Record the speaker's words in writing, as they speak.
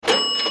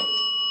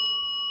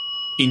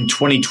in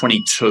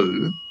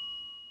 2022,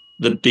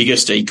 the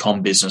biggest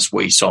e-com business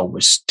we sold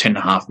was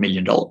 $10.5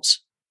 million.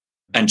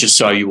 And just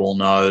so you all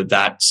know,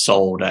 that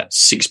sold at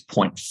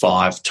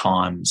 6.5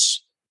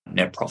 times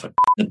net profit.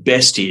 The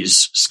best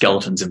is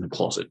skeletons in the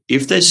closet.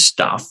 If there's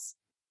stuff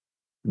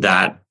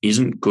that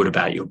isn't good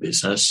about your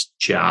business,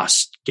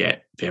 just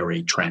get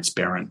very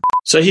transparent.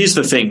 So here's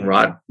the thing,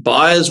 right?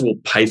 Buyers will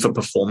pay for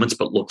performance,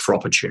 but look for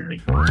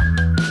opportunity.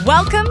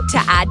 Welcome to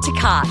Add to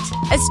Cart,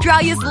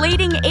 Australia's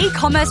leading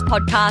e-commerce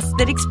podcast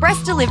that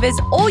express delivers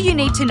all you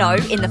need to know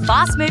in the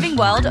fast-moving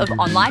world of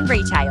online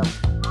retail.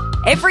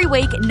 Every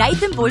week,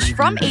 Nathan Bush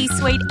from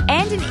eSuite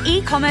and an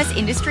e-commerce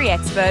industry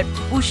expert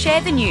will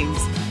share the news,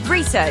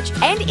 research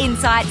and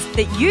insights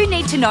that you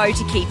need to know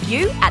to keep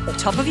you at the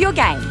top of your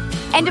game.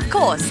 And of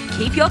course,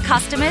 keep your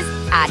customers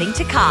adding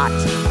to cart.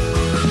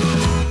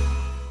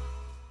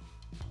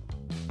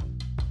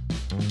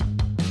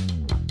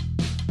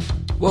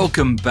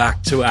 Welcome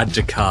back to Add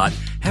to Cart.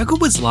 How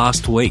good was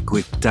last week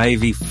with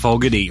Davey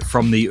Fogarty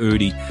from the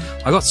Oodie?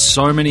 I got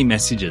so many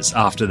messages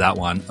after that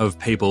one of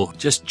people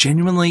just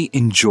genuinely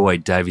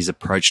enjoyed Davey's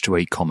approach to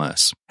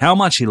e-commerce. How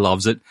much he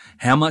loves it,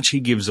 how much he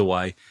gives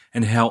away,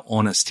 and how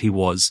honest he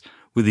was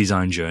with his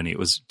own journey. It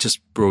was just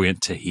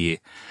brilliant to hear.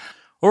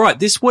 All right,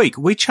 this week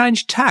we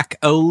changed tack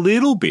a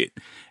little bit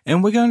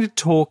and we're going to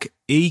talk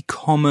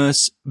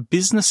e-commerce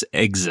business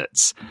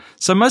exits.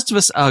 So most of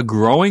us are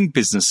growing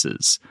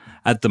businesses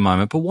at the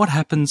moment, but what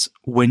happens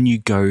when you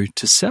go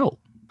to sell?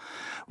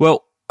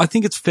 Well, I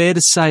think it's fair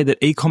to say that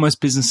e-commerce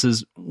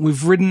businesses,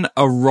 we've ridden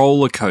a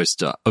roller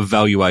coaster of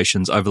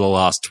valuations over the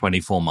last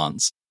 24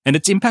 months. And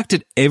it's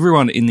impacted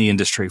everyone in the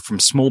industry, from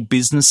small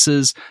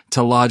businesses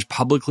to large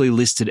publicly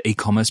listed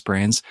e-commerce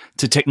brands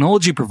to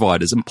technology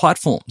providers and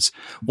platforms.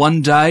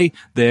 One day,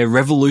 they're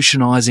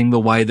revolutionizing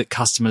the way that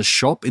customers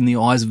shop in the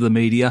eyes of the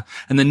media,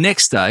 and the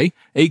next day,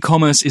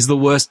 e-commerce is the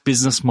worst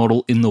business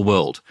model in the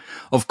world.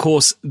 Of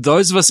course,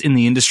 those of us in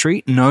the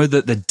industry know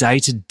that the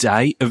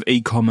day-to-day of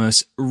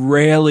e-commerce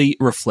rarely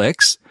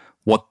reflects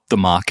what the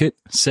market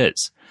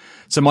says.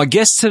 So my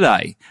guest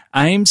today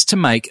aims to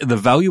make the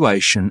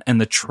valuation and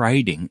the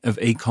trading of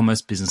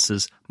e-commerce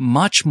businesses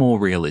much more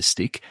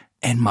realistic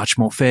and much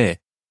more fair.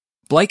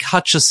 Blake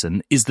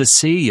Hutchison is the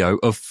CEO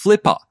of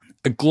Flippa,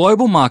 a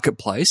global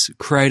marketplace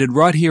created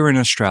right here in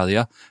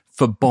Australia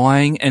for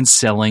buying and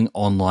selling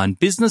online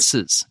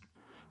businesses.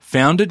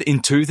 Founded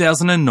in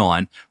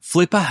 2009,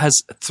 Flippa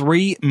has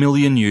 3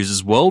 million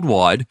users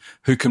worldwide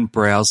who can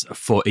browse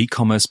for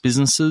e-commerce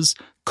businesses,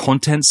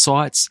 content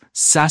sites,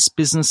 SaaS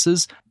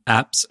businesses,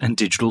 apps and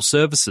digital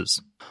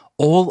services,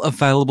 all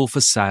available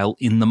for sale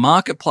in the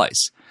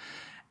marketplace.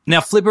 Now,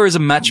 Flippa is a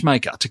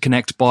matchmaker to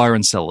connect buyer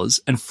and sellers,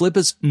 and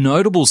Flippa's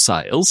notable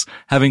sales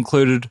have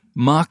included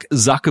Mark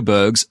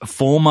Zuckerberg's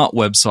former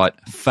website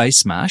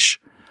FaceMash,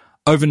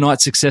 overnight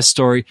success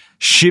story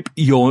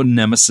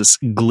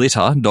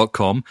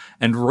shipyournemesisglitter.com,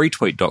 and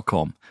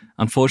retweet.com.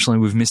 Unfortunately,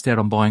 we've missed out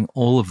on buying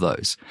all of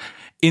those.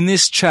 In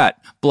this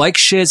chat, Blake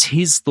shares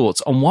his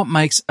thoughts on what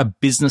makes a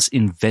business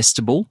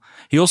investable.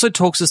 He also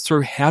talks us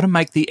through how to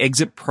make the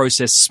exit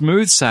process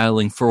smooth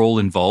sailing for all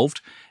involved,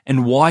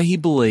 and why he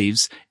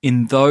believes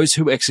in those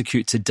who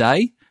execute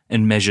today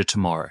and measure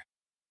tomorrow.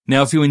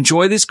 Now, if you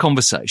enjoy this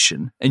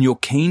conversation and you're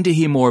keen to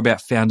hear more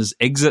about founders'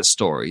 exit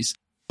stories,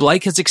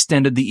 Blake has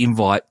extended the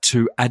invite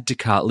to Add to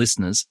Cart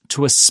listeners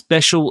to a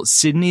special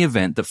Sydney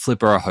event that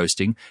Flippa are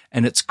hosting,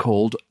 and it's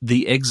called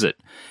The Exit.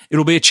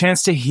 It'll be a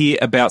chance to hear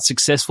about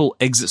successful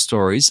exit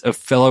stories of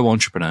fellow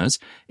entrepreneurs,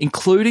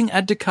 including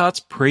Add to Cart's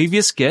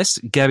previous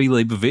guest, Gabby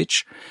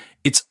Leibovich.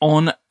 It's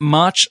on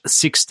March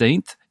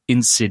 16th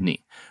in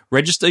Sydney.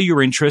 Register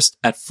your interest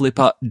at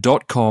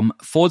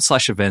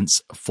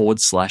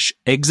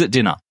flippa.com/events/exit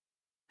dinner.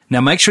 Now,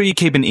 make sure you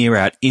keep an ear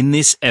out in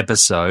this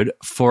episode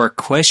for a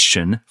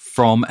question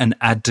from an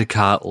Add to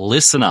Cart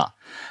listener.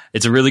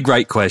 It's a really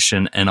great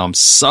question, and I'm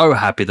so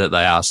happy that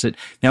they asked it.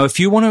 Now, if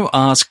you want to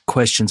ask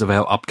questions of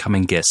our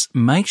upcoming guests,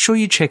 make sure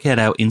you check out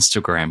our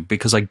Instagram,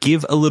 because I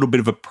give a little bit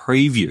of a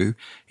preview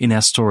in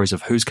our stories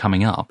of who's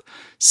coming up.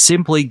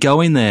 Simply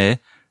go in there,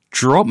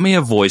 drop me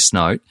a voice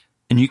note,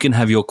 and you can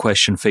have your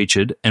question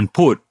featured and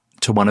put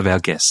to one of our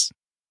guests.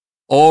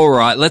 All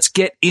right, let's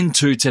get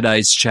into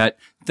today's chat.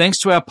 Thanks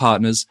to our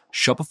partners,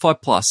 Shopify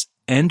Plus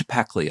and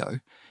Packleo,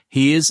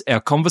 here's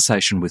our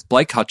conversation with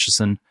Blake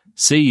Hutchison,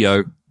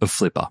 CEO of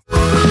Flippa.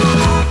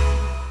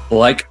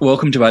 Blake,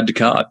 welcome to Add to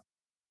Cart.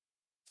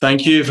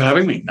 Thank you for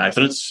having me,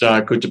 Nathan. It's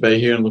good to be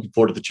here and looking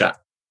forward to the chat.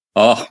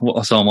 Oh,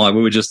 well, so am I.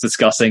 We were just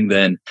discussing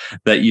then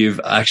that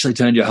you've actually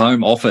turned your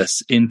home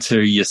office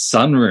into your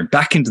sunroom,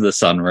 back into the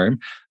sunroom.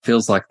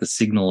 Feels like the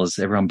signal is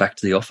everyone back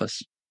to the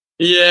office.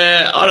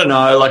 Yeah, I don't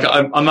know. Like,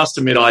 I must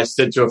admit, I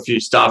said to a few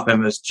staff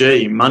members,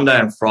 gee, Monday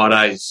and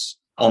Fridays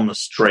on the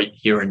street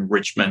here in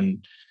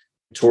Richmond,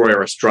 Victoria,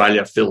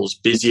 Australia feels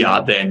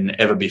busier than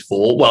ever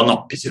before. Well,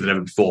 not busier than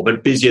ever before,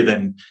 but busier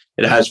than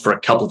it has for a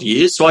couple of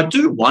years. So I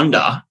do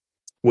wonder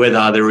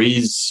whether there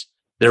is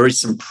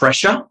some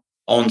pressure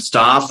on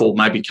staff, or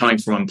maybe coming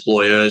from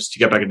employers, to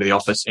get back into the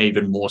office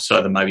even more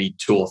so than maybe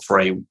 2 or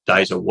 3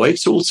 days a week.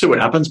 So we'll see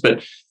what happens.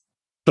 But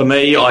For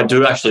me, I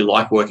do actually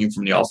like working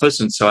from the office.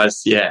 And so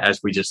as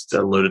we just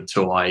alluded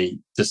to, I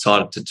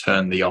decided to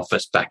turn the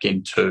office back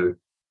into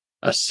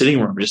a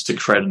sitting room just to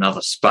create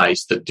another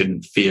space that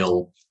didn't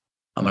feel,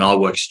 I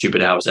work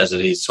stupid hours as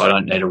it is, so I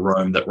don't need a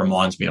room that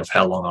reminds me of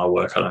how long I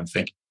work, I don't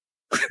think.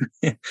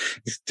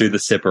 Do the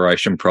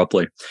separation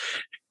properly.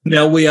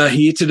 Now, we are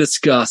here to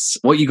discuss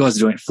what you guys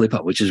are doing at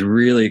Flippa, which is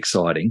really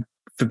exciting.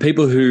 For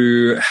people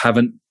who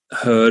haven't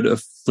heard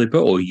of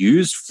Flippa or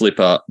used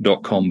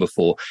Flippa.com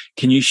before,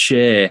 can you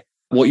share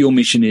what your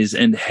mission is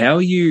and how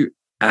you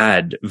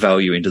add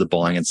value into the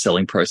buying and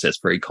selling process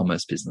for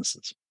e-commerce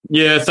businesses?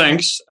 Yeah,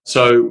 thanks.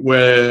 So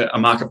we're a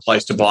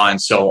marketplace to buy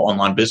and sell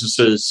online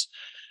businesses,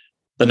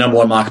 the number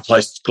one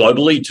marketplace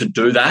globally. To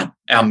do that,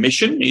 our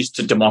mission is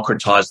to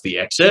democratize the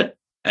exit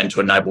and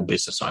to enable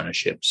business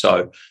ownership.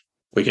 So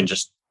we can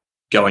just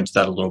go into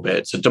that a little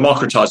bit. So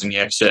democratizing the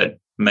exit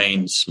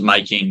means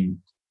making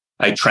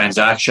a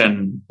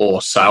transaction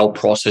or sale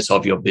process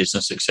of your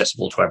business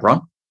accessible to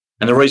everyone.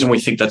 And the reason we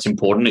think that's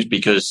important is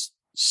because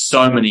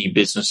so many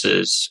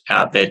businesses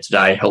out there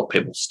today help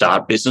people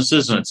start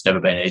businesses, and it's never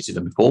been easier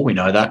than before. We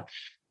know that.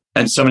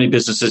 And so many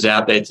businesses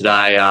out there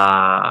today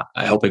are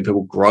helping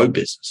people grow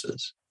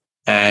businesses.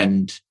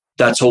 And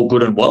that's all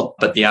good and well,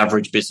 but the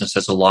average business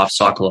has a life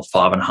cycle of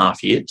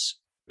 5.5 years.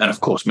 And of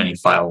course, many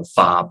fail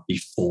far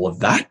before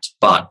that.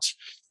 But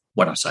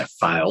when I say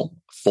fail,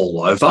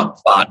 fall over.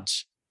 But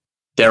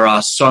there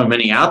are so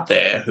many out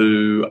there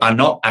who are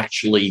not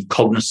actually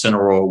cognizant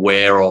or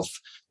aware of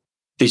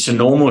this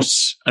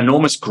enormous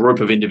group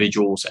of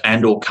individuals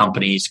and or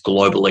companies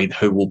globally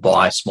who will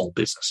buy small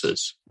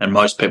businesses. And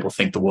most people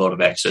think the world of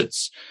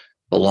exits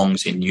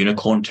belongs in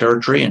unicorn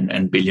territory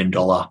and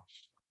billion-dollar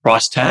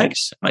price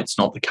tags. It's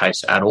not the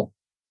case at all.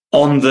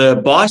 On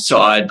the buy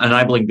side,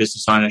 enabling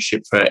business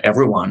ownership for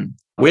everyone,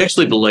 we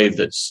actually believe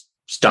that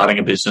starting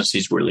a business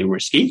is really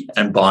risky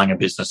and buying a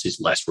business is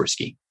less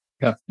risky.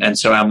 Yeah. And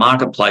so our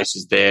marketplace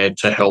is there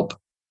to help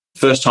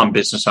first-time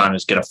business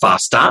owners get a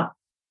fast start,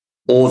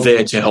 or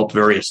there to help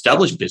very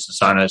established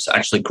business owners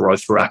actually grow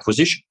through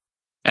acquisition.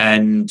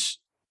 And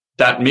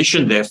that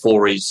mission,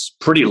 therefore, is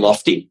pretty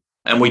lofty.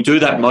 And we do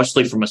that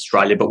mostly from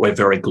Australia, but we're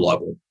very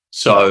global.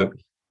 So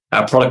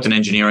our product and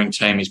engineering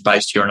team is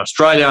based here in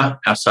Australia.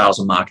 Our sales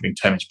and marketing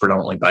team is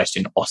predominantly based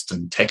in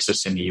Austin,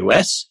 Texas in the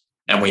US.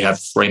 And we have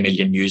 3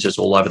 million users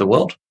all over the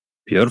world.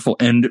 Beautiful.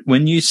 And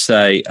when you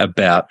say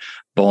about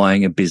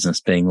buying a business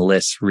being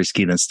less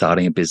risky than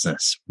starting a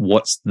business,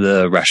 what's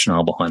the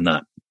rationale behind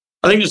that?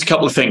 I think there's a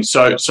couple of things.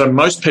 So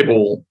most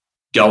people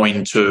go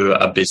into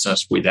a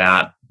business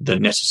without the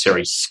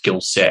necessary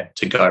skill set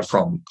to go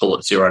from, call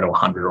it 0 to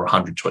 100 or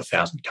 100 to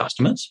 1,000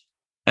 customers.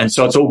 And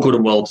so it's all good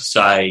and well to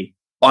say,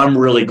 I'm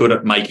really good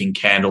at making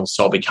candles,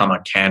 so I'll become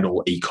a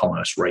candle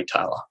e-commerce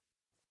retailer.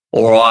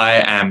 Or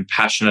I am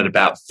passionate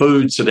about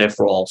food, so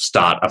therefore I'll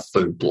start a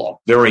food blog.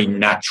 Very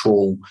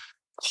natural,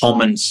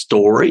 common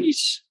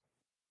stories.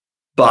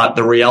 But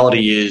the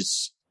reality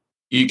is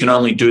you can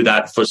only do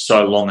that for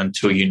so long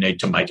until you need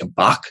to make a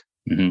buck.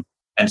 Mm-hmm.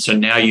 And so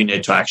now you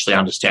need to actually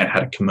understand how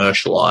to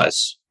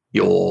commercialize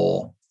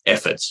your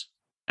efforts.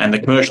 And the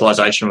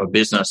commercialization of a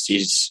business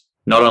is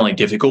not only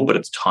difficult, but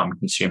it's time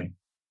consuming.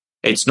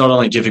 It's not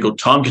only difficult,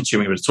 time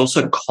consuming, but it's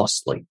also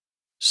costly.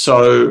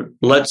 So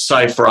let's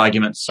say, for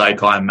argument's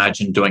sake, I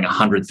imagine doing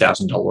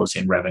 $100,000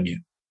 in revenue.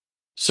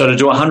 So to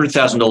do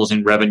 $100,000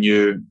 in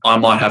revenue, I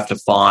might have to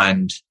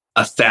find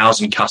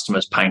 1,000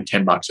 customers paying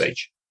 $10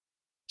 each.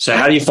 So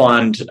how do you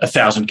find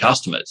 1,000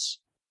 customers?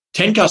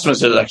 10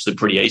 customers is actually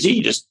pretty easy.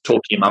 You just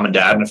talk to your mum and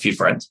dad and a few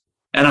friends.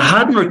 And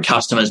 100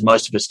 customers,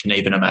 most of us can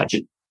even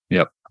imagine.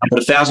 Yep. But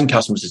 1,000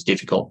 customers is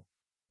difficult.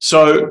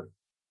 So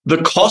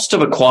the cost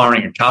of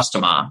acquiring a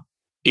customer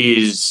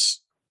is,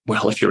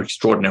 well, if you're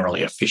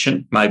extraordinarily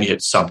efficient, maybe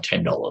it's sub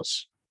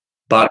 $10.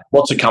 But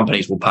lots of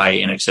companies will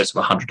pay in excess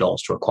of $100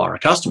 to acquire a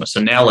customer.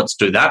 So now let's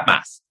do that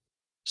math.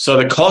 So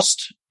the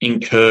cost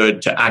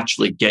incurred to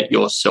actually get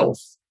yourself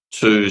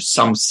to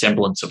some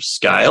semblance of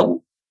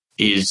scale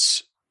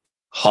is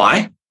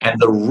high. And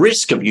the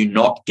risk of you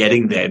not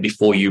getting there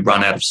before you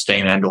run out of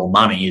steam and or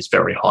money is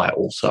very high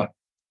also.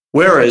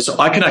 Whereas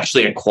I can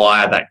actually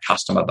acquire that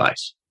customer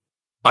base.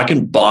 I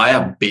can buy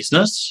a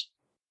business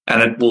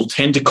and it will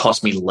tend to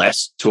cost me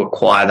less to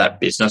acquire that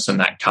business and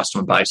that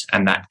customer base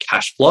and that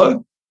cash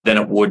flow than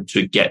it would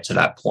to get to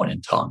that point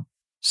in time.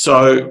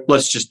 So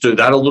let's just do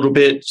that a little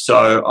bit.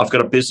 So I've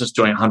got a business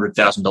doing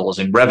 $100,000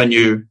 in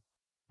revenue.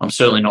 I'm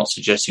certainly not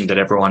suggesting that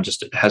everyone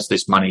just has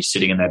this money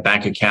sitting in their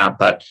bank account,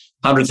 but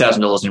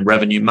 $100,000 in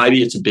revenue,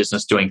 maybe it's a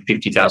business doing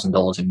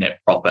 $50,000 in net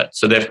profit.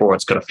 So therefore,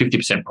 it's got a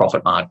 50%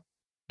 profit margin.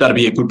 That'd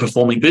be a good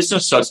performing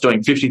business. So it's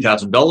doing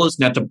 $50,000.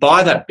 Now, to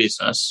buy that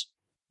business,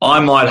 I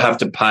might have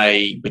to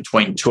pay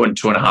between 2 and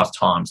 2.5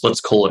 times.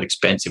 Let's call it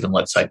expensive and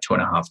let's say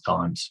 2.5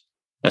 times.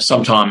 Now,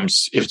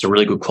 sometimes if it's a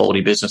really good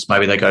quality business,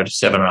 maybe they go to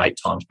 7 or 8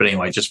 times. But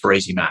anyway, just for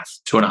easy math,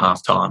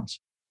 2.5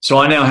 times. So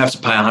I now have to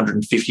pay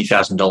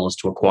 $150,000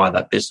 to acquire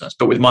that business.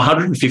 But with my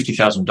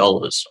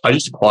 $150,000, I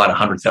just acquired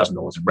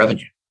 $100,000 in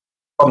revenue.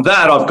 from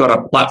that, I've got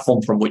a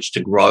platform from which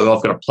to grow.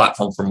 I've got a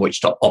platform from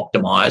which to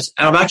optimize,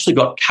 and I've actually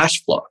got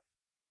cash flow.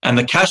 And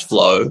the cash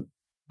flow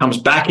comes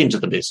back into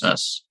the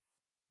business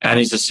and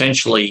is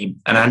essentially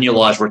an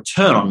annualized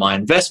return on my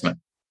investment.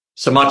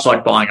 So much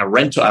like buying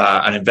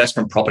an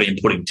investment property and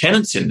putting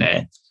tenants in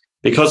there,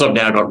 because I've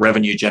now got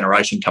revenue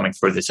generation coming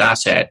through this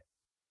asset,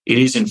 it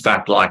is in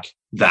fact like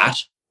that,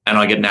 and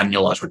I get an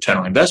annualized return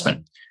on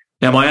investment.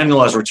 Now, my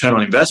annualized return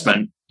on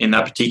investment in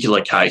that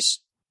particular case,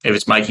 if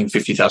it's making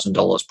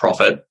 $50,000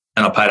 profit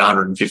and I paid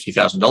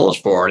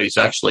 $150,000 for it, is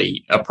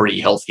actually a pretty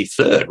healthy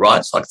third, right?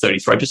 It's like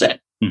 33%.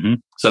 Mm-hmm.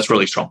 So that's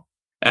really strong.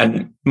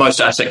 And most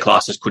asset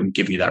classes couldn't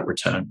give you that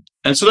return.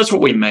 And so that's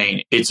what we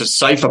mean. It's a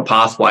safer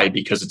pathway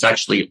because it's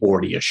actually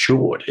already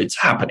assured. It's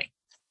happening.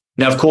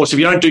 Now, of course, if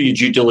you don't do your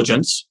due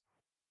diligence,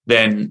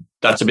 then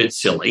that's a bit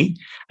silly.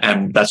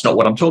 And that's not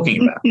what I'm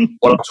talking about.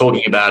 What I'm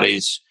talking about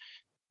is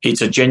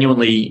it's a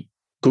genuinely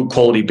good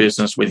quality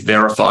business with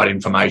verified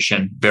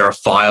information,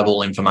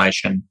 verifiable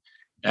information,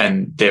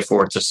 and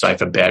therefore it's a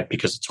safer bet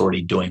because it's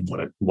already doing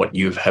what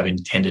you have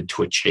intended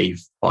to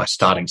achieve by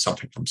starting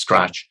something from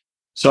scratch.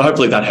 So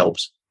hopefully that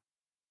helps.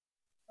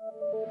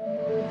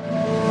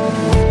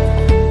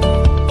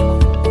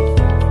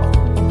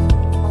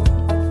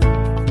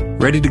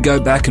 Ready to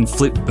go back and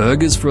flip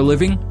burgers for a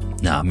living?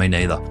 Nah, me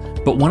neither.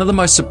 But one of the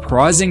most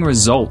surprising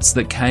results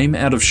that came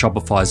out of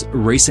Shopify's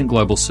recent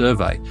global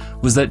survey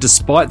was that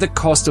despite the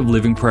cost of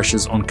living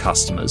pressures on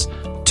customers,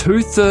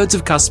 2/3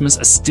 of customers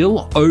are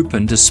still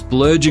open to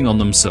splurging on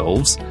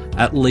themselves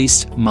at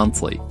least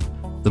monthly.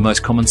 The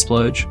most common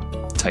splurge?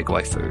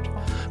 Takeaway food.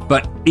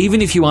 But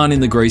even if you aren't in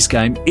the grease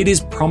game, it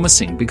is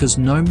promising because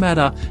no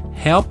matter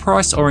how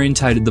price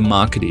orientated the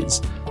market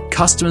is,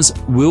 customers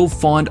will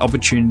find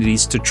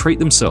opportunities to treat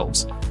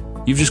themselves.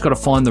 You've just got to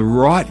find the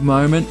right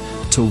moment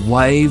to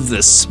wave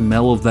the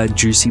smell of that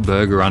juicy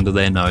burger under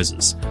their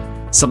noses.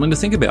 Something to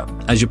think about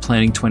as you're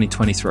planning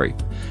 2023.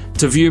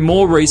 To view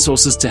more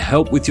resources to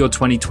help with your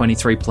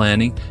 2023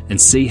 planning and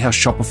see how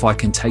Shopify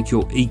can take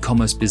your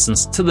e-commerce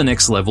business to the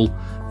next level,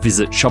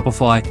 visit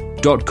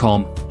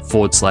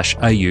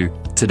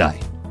shopify.com/au today.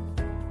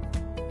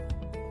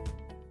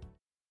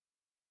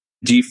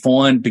 Do you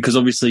find, because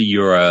obviously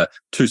you're a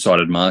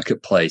two-sided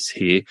marketplace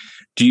here,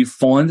 do you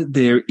find that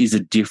there is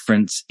a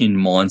difference in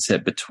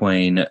mindset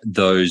between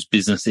those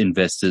business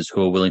investors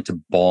who are willing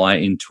to buy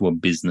into a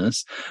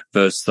business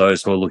versus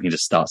those who are looking to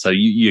start? So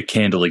your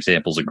candle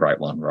example is a great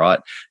one,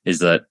 right? Is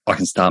that I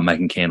can start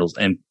making candles,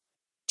 and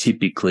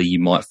typically you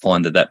might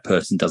find that that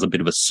person does a bit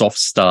of a soft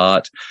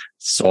start,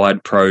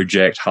 side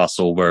project,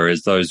 hustle,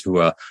 whereas those who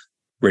are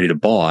ready to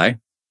buy,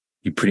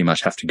 you pretty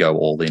much have to go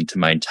all in to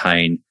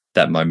maintain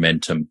that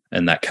momentum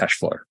and that cash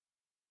flow.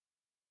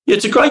 Yeah,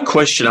 it's a great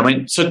question. I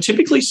mean, so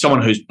typically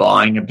someone who's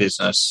buying a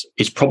business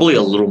is probably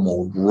a little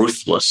more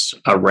ruthless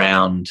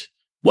around,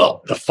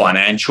 well, the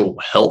financial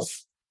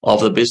health of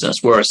the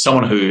business, whereas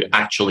someone who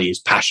actually is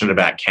passionate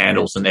about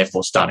candles and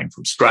therefore starting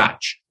from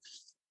scratch.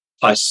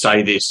 I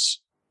say this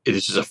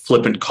is a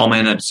flippant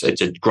comment,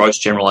 it's a gross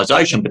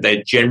generalization, but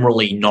they're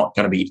generally not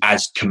going to be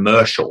as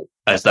commercial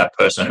as that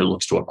person who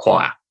looks to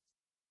acquire.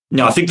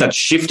 Now, I think that's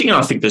shifting, and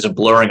I think there's a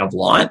blurring of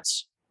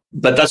lines.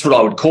 But that's what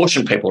I would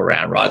caution people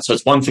around, right? So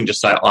it's one thing to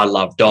say, I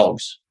love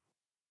dogs,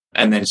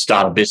 and then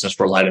start a business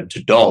related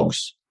to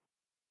dogs,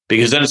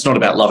 because then it's not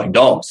about loving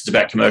dogs. It's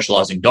about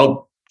commercializing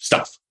dog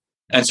stuff.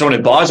 And someone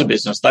who buys a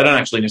business, they don't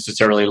actually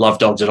necessarily love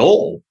dogs at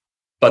all,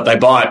 but they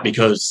buy it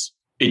because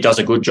it does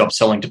a good job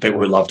selling to people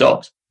who love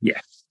dogs. Yeah.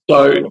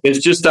 So there's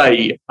just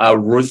a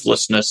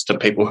ruthlessness to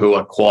people who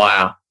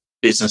acquire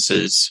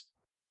businesses,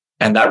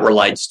 and that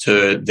relates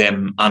to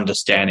them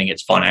understanding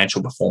its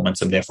financial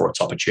performance and therefore its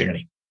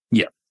opportunity.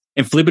 Yeah.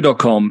 And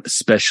Flipper.com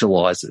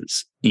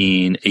specializes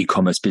in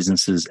e-commerce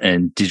businesses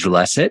and digital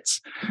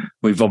assets.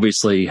 We've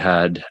obviously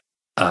had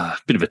a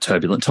bit of a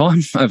turbulent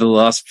time over the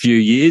last few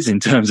years in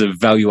terms of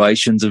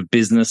valuations of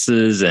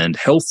businesses and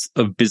health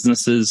of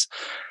businesses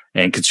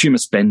and consumer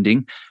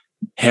spending.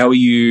 How are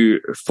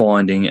you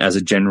finding, as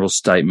a general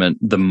statement,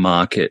 the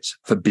market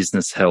for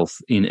business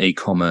health in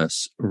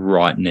e-commerce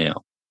right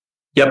now?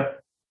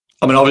 Yep.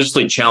 I mean,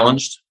 obviously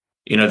challenged.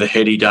 You know, the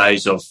heady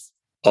days of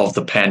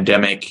the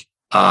pandemic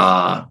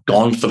are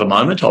gone for the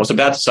moment. I was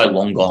about to say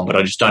long gone, but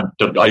I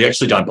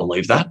actually don't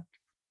believe that.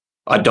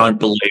 I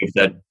don't believe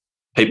that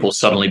people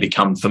suddenly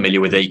become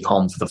familiar with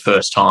e-com for the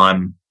first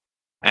time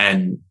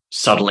and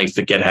suddenly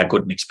forget how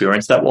good an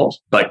experience that was.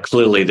 But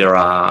clearly there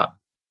are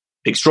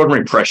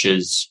extraordinary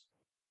pressures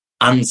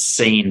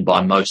unseen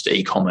by most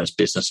e-commerce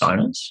business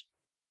owners,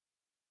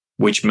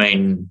 which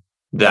mean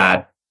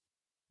that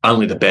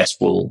only the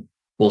best will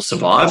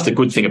survive. The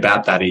good thing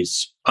about that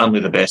is only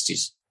the best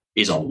is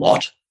a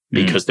lot,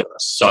 because there are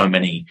so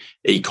many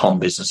e-com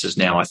businesses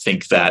now. I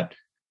think that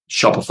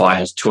Shopify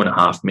has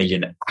 2.5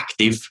 million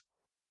active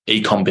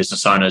e-com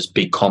business owners.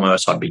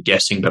 BigCommerce, I'd be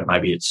guessing, but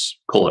maybe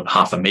call it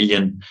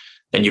 500,000.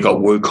 Then you've got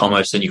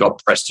WooCommerce, then you've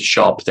got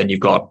PrestaShop, then you've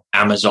got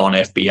Amazon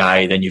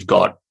FBA, then you've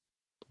got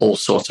all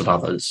sorts of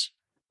others.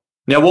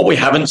 Now, what we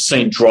haven't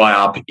seen dry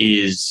up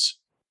is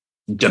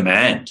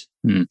demand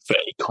for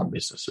e-com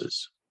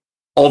businesses.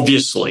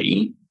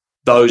 Obviously,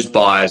 those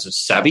buyers are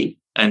savvy,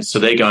 and so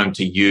they're going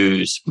to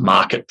use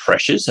market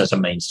pressures as a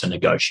means to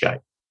negotiate.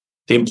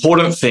 The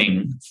important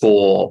thing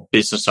for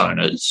business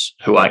owners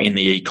who are in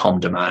the e-com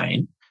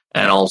domain,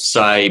 and I'll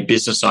say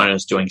business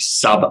owners doing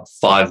sub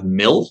 5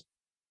 million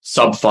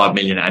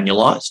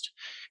annualized,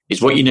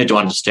 is what you need to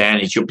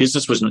understand is your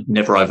business was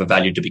never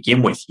overvalued to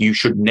begin with. You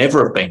should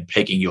never have been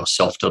pegging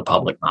yourself to the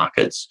public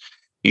markets.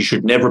 You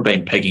should never have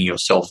been pegging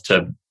yourself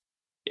to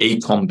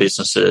e-com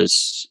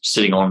businesses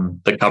sitting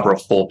on the cover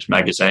of Forbes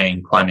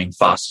magazine claiming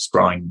fastest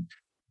growing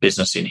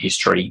business in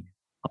history.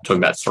 I'm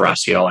talking about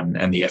Thrasio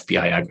and the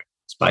FBA aggregate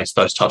space,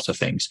 those types of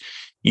things.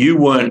 You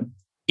weren't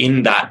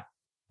in that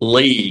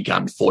league,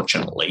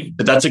 unfortunately,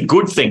 but that's a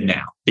good thing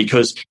now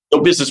because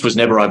your business was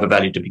never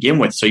overvalued to begin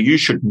with. So you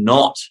should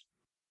not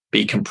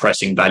be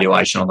compressing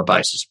valuation on the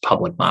basis of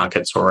public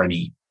markets or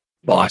any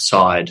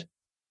buy-side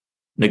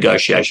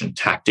negotiation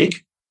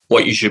tactic.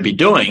 What you should be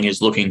doing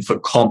is looking for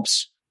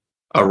comps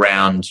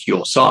around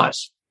your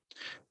size.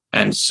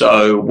 And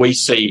so we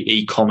see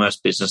e-commerce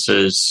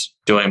businesses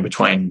doing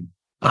between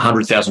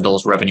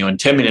 $100,000 revenue and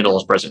 $10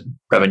 million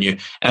revenue.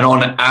 And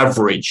on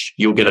average,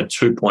 you'll get a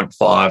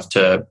 2.5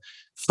 to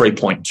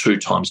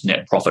 3.2 times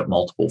net profit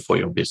multiple for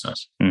your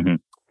business. Mm-hmm.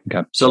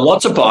 Okay. So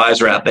lots of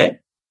buyers are out there.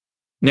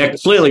 Now,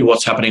 clearly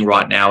what's happening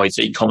right now is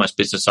e-commerce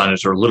business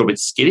owners are a little bit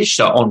skittish.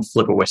 So on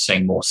Flipper, we're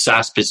seeing more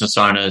SaaS business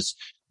owners,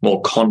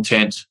 more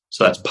content.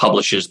 So that's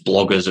publishers,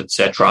 bloggers,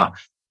 etc.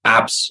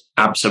 Apps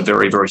are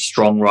very, very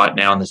strong right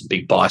now, and there's a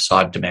big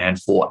buy-side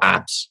demand for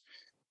apps.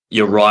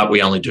 You're right,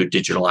 we only do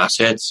digital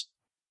assets.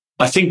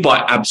 I think by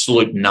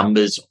absolute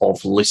numbers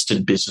of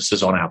listed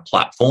businesses on our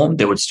platform,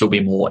 there would still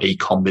be more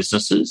e-com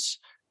businesses.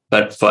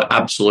 But for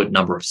absolute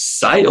number of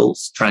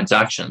sales,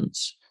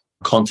 transactions,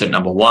 content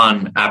number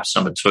 1, apps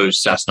number 2,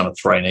 SaaS number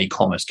 3, and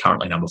e-commerce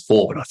currently number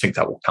 4. But I think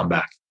that will come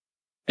back.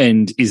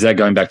 And is that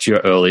going back to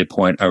your earlier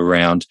point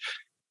around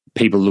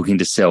people looking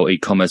to sell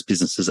e-commerce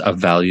businesses are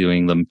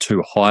valuing them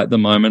too high at the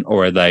moment,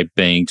 or are they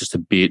being just a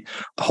bit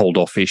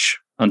hold-off-ish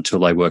until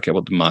they work out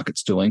what the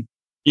market's doing?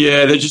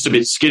 Yeah, they're just a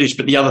bit skittish.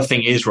 But the other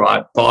thing is,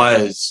 right,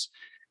 buyers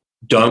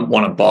don't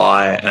want to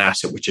buy an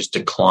asset which is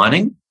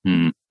declining.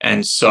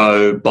 And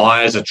so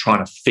buyers are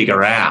trying to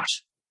figure out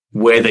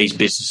where these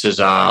businesses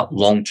are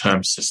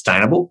long-term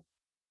sustainable.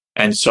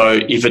 And so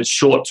if it's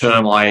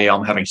short-term, i.e.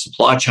 I'm having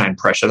supply chain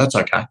pressure, that's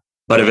okay.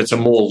 But if it's a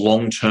more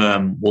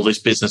long-term, well, this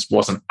business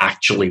wasn't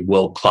actually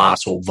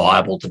world-class or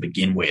viable to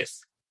begin with.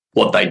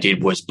 What they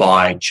did was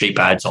buy cheap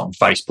ads on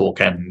Facebook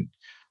and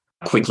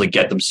quickly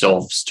get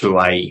themselves to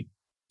a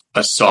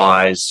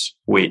size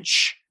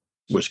which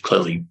was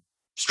clearly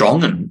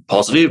strong and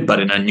positive, but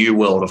in a new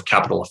world of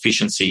capital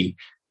efficiency,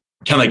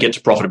 can they get to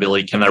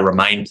profitability? Can they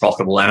remain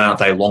profitable? And are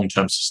they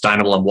long-term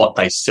sustainable? And what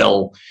they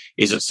sell,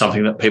 is it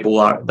something that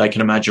they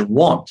can imagine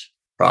want,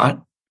 right?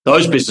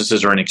 Those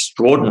businesses are in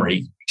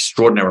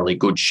extraordinarily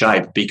good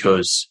shape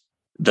because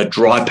the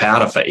dry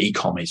powder for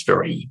e-com is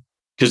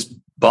because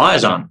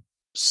buyers aren't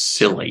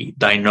silly.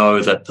 They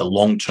know that the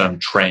long-term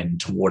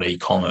trend toward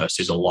e-commerce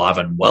is alive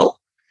and well.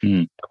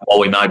 While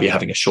we may be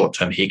having a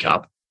short-term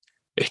hiccup,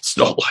 it's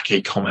not like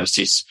e-commerce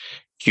is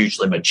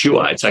hugely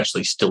mature. It's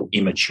actually still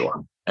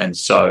immature. And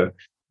so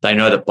they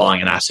know that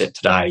buying an asset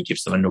today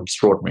gives them an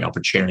extraordinary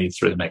opportunity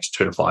through the next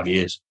 2 to 5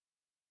 years.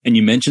 And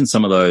you mentioned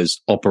some of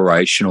those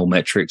operational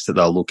metrics that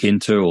they'll look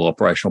into, or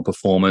operational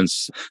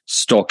performance,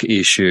 stock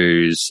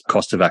issues,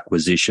 cost of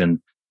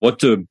acquisition. What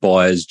do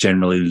buyers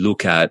generally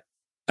look at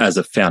as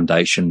a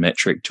foundation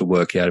metric to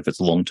work out if it's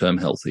long-term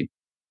healthy?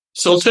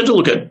 So it's good to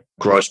look at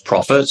gross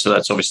profit. So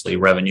that's obviously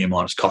revenue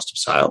minus cost of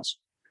sales.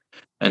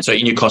 And so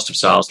in your cost of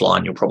sales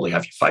line, you'll probably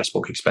have your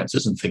Facebook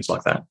expenses and things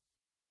like that.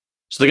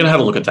 So they're going to have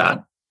a look at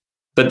that.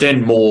 But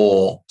then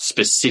more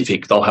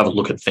specific, they'll have a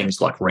look at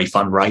things like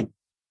refund rate.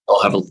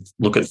 They'll have a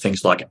look at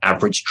things like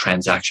average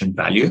transaction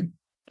value.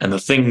 And the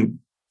thing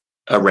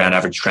around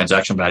average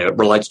transaction value, it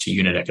relates to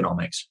unit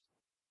economics.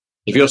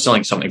 If you're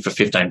selling something for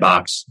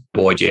 $15,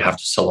 boy, do you have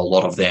to sell a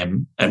lot of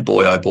them. And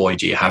boy, oh boy,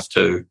 do you have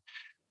to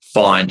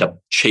find a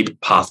cheap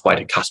pathway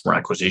to customer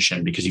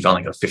acquisition because you've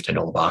only got a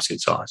 $15 basket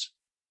size.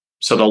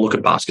 So they'll look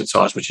at basket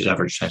size, which is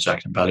average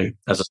transaction value,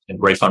 as I said,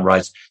 refund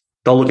rates.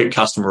 They'll look at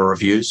customer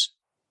reviews.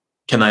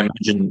 Can they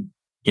imagine,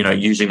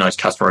 using those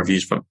customer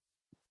reviews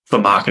for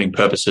marketing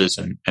purposes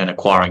and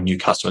acquiring new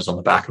customers on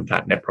the back of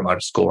that Net Promoter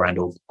Score and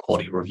or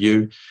quality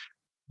review?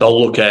 They'll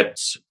look at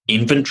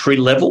inventory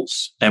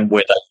levels and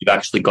whether you've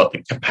actually got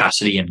the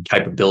capacity and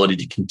capability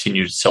to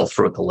continue to sell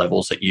through at the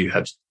levels that you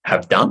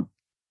have done.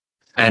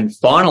 And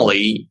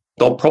finally,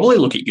 they'll probably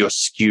look at your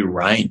SKU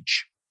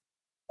range.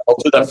 I'll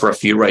do that for a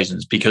few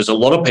reasons, because a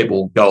lot of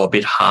people go a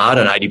bit hard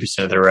and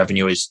 80% of their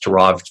revenue is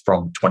derived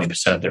from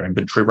 20% of their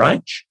inventory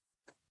range,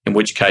 in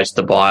which case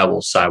the buyer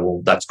will say,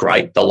 well, that's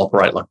great. They'll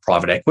operate like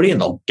private equity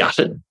and they'll gut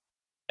it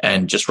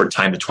and just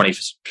retain the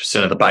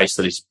 20% of the base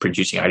that is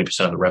producing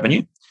 80% of the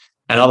revenue.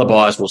 And other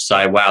buyers will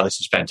say, wow, this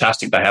is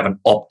fantastic. They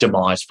haven't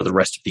optimized for the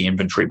rest of the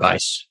inventory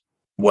base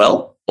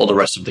well, or the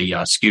rest of the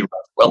SKU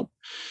well.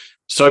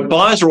 So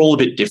buyers are all a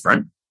bit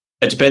different.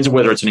 It depends on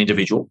whether it's an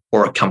individual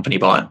or a company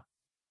buyer.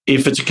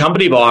 if it's a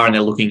company buyer and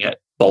they're looking at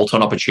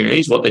bolt-on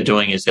opportunities, what they're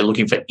doing is they're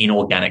looking for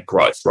inorganic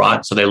growth,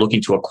 right? So they're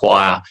looking to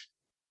acquire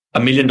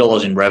 $1 million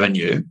in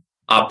revenue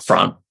up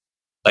front.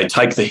 They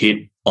take the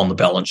hit on the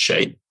balance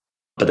sheet,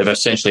 but they've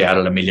essentially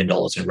added $1 million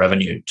in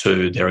revenue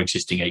to their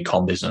existing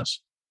e-com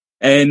business.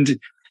 And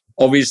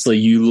obviously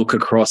you look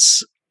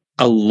across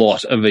a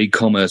lot of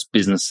e-commerce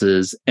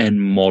businesses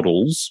and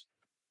models.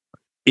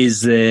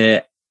 Is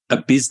there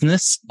a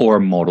business or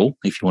a model,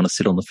 if you want to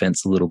sit on the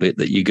fence a little bit,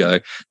 that you go,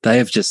 they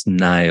have just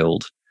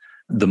nailed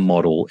the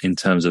model in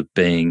terms of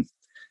being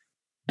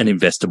an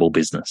investable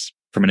business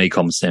from an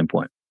e-commerce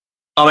standpoint?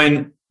 I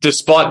mean,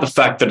 despite the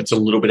fact that it's a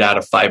little bit out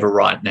of favor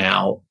right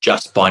now,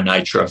 just by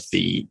nature of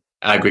the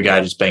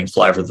aggregators being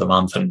flavor of the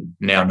month and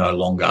now no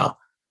longer.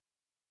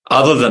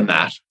 Other than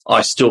that,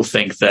 I still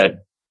think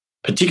that,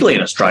 particularly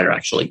in Australia,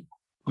 actually,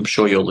 I'm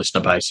sure your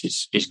listener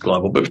base is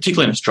global, but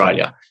particularly in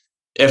Australia,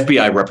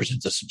 FBA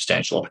represents a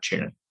substantial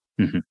opportunity.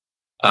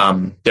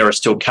 Mm-hmm. There are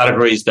still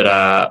categories that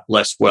are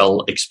less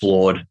well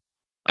explored.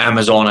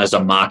 Amazon as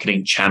a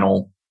marketing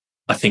channel,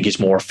 I think, is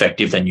more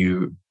effective than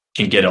you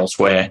can get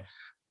elsewhere.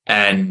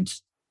 And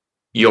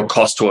your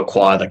cost to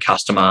acquire the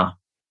customer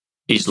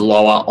is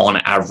lower on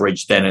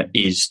average than it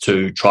is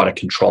to try to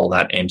control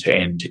that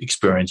end-to-end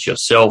experience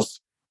yourself.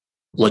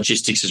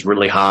 Logistics is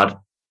really hard.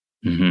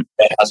 Mm-hmm.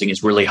 Warehousing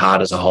is really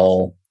hard as a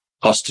whole.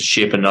 Cost to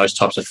ship and those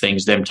types of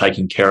things, them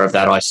taking care of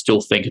that. I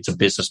still think it's a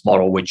business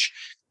model which,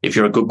 if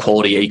you're a good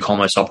quality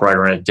e-commerce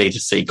operator in a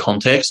D2C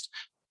context,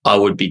 I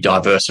would be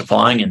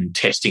diversifying and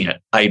testing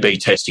it, A/B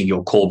testing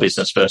your core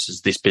business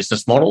versus this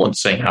business model and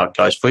seeing how it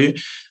goes for you.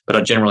 But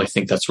I generally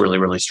think that's really,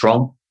 really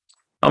strong.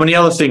 I mean, the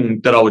other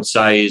thing that I would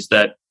say is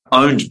that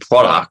owned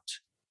product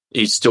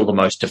is still the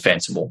most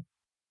defensible.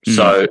 Mm.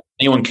 So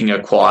anyone can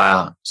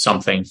acquire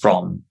something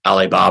from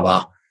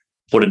Alibaba,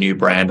 put a new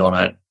brand on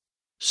it,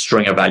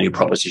 string a value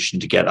proposition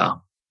together,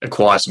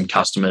 acquire some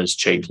customers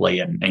cheaply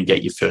and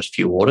get your first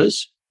few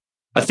orders.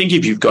 I think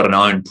if you've got an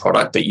owned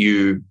product that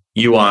you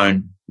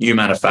own, you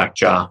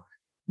manufacture,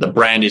 the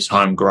brand is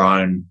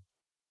homegrown,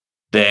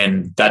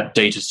 then that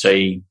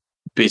D2C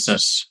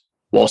business,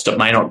 whilst it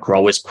may not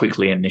grow as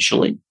quickly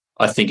initially,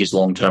 I think is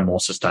long-term more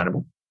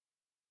sustainable.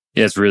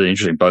 Yeah, it's really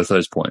interesting, both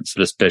those points,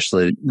 but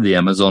especially the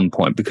Amazon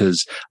point,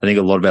 because I think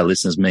a lot of our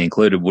listeners, me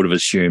included, would have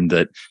assumed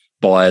that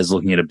buyers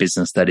looking at a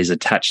business that is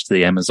attached to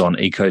the Amazon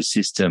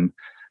ecosystem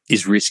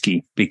is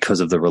risky because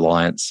of the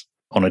reliance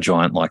on a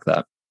giant like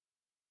that.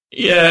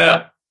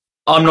 Yeah,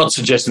 I'm not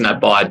suggesting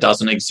that buyer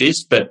doesn't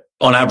exist, but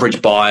on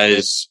average,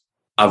 buyers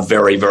are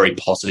very, very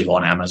positive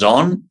on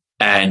Amazon.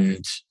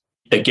 And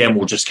again,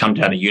 we'll just come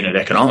down to unit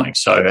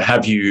economics. So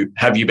have you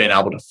been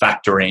able to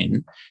factor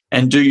in,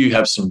 and do you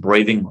have some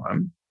breathing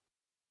room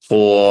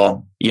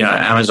for,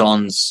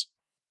 Amazon's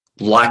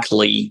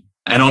likely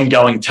an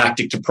ongoing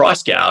tactic to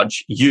price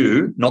gouge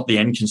you, not the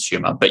end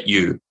consumer, but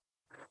you.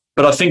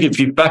 But I think if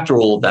you factor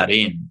all of that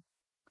in,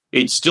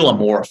 it's still a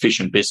more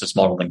efficient business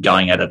model than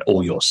going at it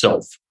all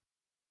yourself,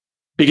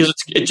 because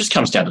it just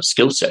comes down to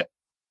skill set.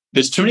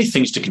 There's too many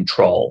things to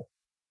control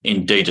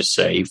in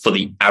D2C for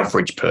the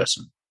average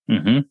person.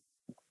 Mm-hmm.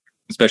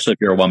 Especially if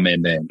you're a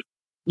one-man band.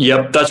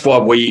 Yep, that's why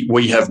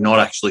we have not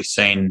actually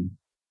seen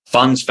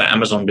funds for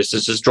Amazon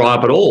businesses dry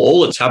up at all.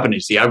 All that's happened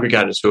is the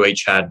aggregators who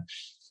each had,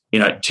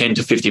 $10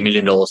 to $50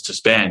 million to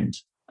spend,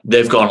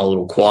 they've gone a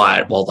little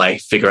quiet while they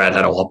figure out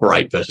how to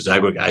operate versus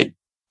aggregate.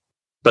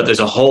 But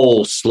there's a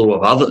whole slew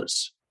of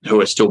others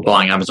who are still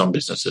buying Amazon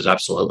businesses,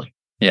 absolutely.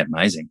 Yeah,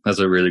 amazing. That's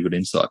a really good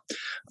insight.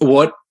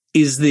 What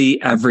is the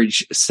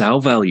average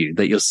sale value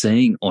that you're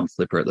seeing on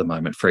Flippa at the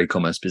moment for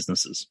e-commerce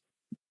businesses?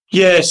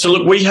 Yeah, so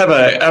look, we have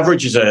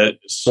average is a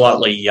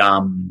slightly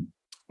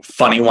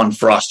funny one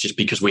for us just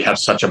because we have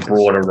such a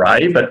broad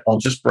array, but I'll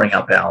just bring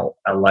up our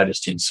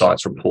latest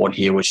insights report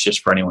here, which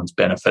just for anyone's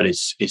benefit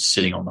is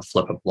sitting on the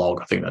Flippa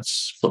blog. I think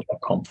that's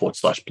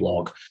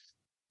flippa.com/blog.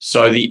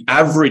 So the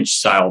average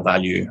sale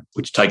value,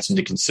 which takes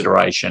into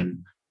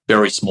consideration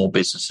very small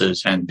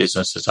businesses and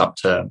businesses up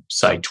to,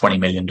 say, $20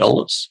 million,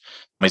 is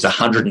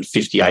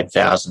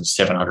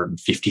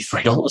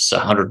 $158,753, so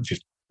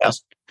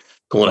 $150,000,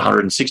 call it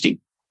 $160,000.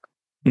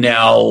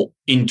 Now,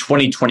 in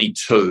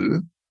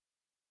 2022,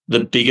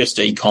 the biggest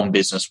e-com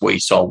business we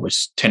sold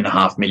was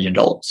 $10.5 million.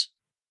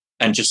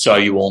 And just so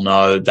you all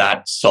know,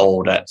 that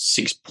sold at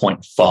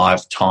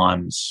 6.5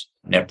 times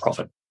net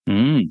profit.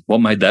 What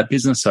made that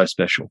business so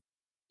special?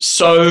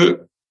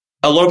 So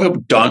a lot of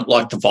people don't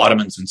like the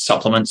vitamins and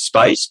supplements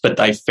space, but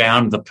they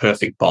found the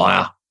perfect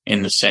buyer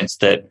in the sense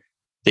that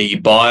the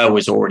buyer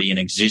was already an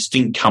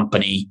existing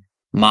company,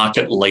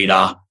 market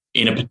leader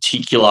in a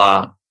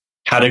particular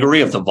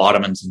category of the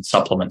vitamins and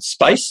supplements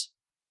space.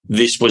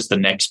 This was the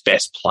next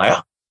best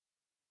player.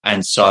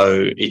 And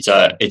so it's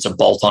a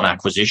bolt-on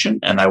acquisition,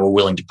 and they were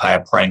willing to pay a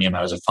premium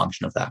as a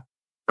function of that.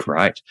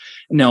 Great.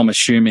 Now, I'm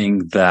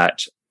assuming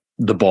that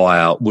the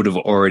buyer would have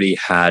already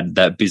had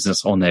that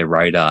business on their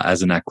radar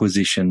as an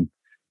acquisition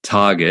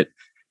target.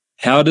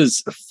 How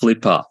does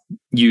Flippa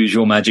use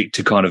your magic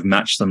to kind of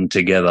match them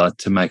together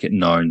to make it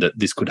known that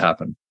this could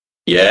happen?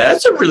 Yeah,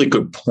 that's a really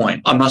good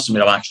point. I must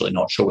admit, I'm actually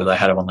not sure whether they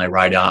had it on their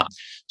radar.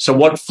 So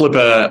what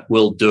Flipper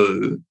will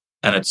do,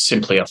 and it's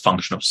simply a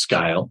function of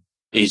scale,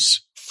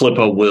 is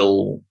Flipper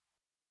will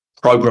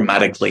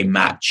programmatically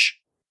match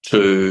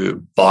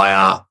to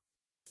buyer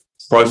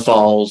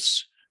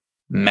profiles,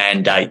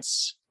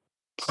 mandates,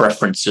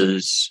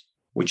 preferences,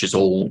 which is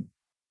all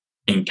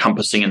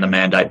encompassing in the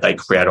mandate they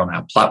create on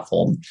our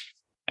platform.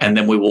 And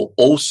then we will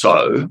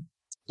also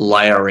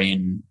layer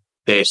in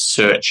their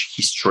search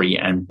history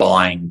and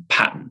buying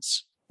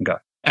patterns. Okay.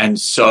 And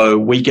so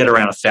we get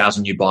around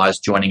 1,000 new buyers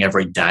joining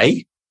every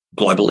day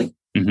globally.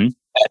 Mm-hmm.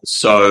 And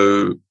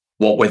so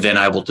what we're then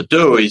able to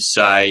do is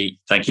say,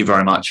 thank you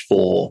very much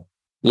for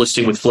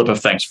listing with Flipper.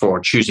 Thanks for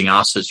choosing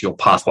us as your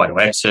pathway to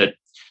exit.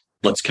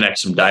 Let's connect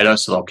some data.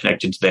 So they'll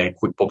connect into their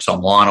QuickBooks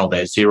Online or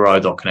their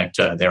Xero. They'll connect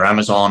to their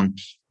Amazon.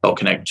 They'll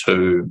connect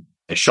to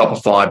their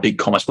Shopify,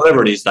 BigCommerce,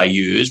 whatever it is they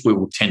use. We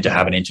will tend to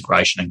have an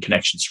integration and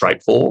connection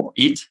straight for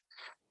it.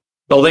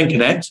 They'll then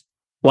connect.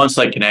 Once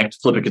they connect,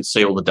 Flipper can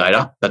see all the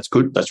data. That's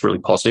good. That's really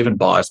positive, and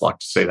buyers like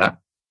to see that.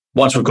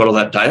 Once we've got all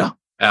that data,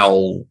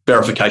 our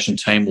verification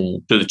team will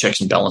do the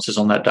checks and balances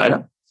on that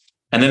data,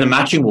 and then the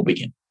matching will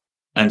begin.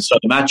 And so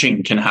the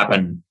matching can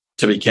happen,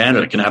 to be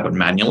candid, it can happen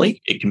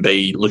manually. It can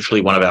be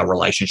literally one of our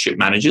relationship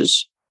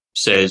managers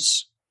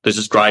says, this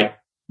is great.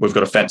 We've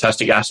got a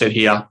fantastic asset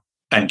here,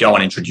 and go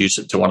and introduce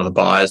it to one of the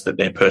buyers that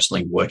they're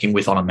personally working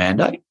with on a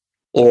mandate.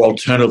 Or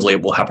alternatively,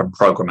 it will happen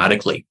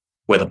programmatically,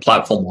 where the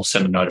platform will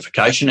send a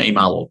notification,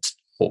 email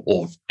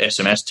or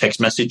SMS,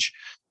 text message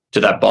to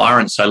that buyer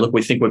and say, look,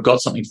 we think we've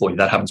got something for you.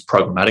 That happens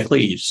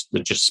programmatically.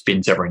 It just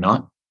spins every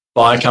night.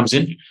 Buyer comes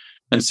in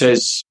and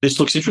says, this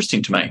looks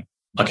interesting to me.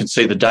 I can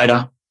see the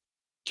data.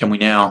 Can we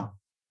now,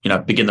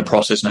 begin the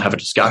process and have a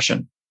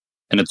discussion?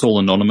 And it's all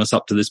anonymous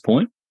up to this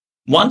point?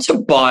 Once a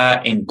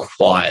buyer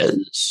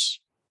inquires,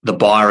 the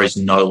buyer is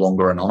no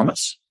longer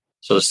anonymous.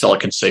 So the seller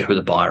can see who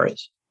the buyer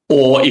is.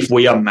 Or if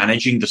we are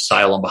managing the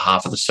sale on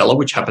behalf of the seller,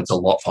 which happens a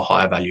lot for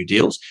higher value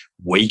deals,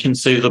 we can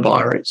see who the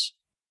buyer is.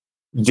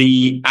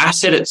 The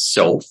asset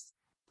itself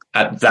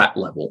at that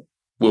level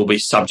will be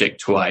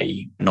subject to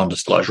a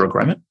non-disclosure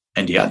agreement,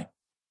 NDA.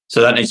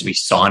 So that needs to be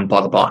signed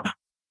by the buyer.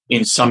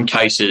 In some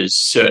cases,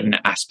 certain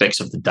aspects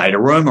of the data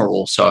room are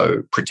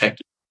also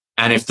protected.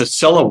 And if the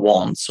seller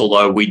wants,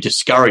 although we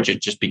discourage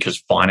it just because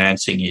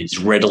financing is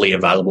readily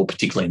available,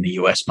 particularly in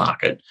the US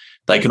market,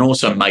 they can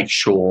also make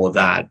sure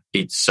that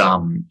it's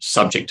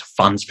subject to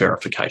funds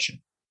verification.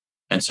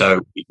 And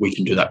so we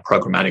can do that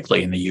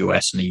programmatically in the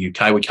US and the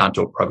UK. We can't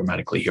do it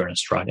programmatically here in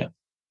Australia,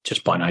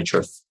 just by nature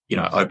of,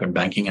 open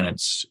banking and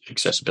its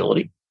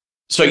accessibility.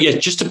 So yeah,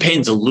 it just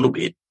depends a little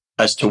bit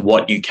as to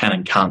what you can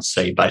and can't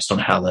see based on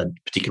how the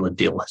particular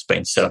deal has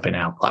been set up in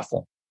our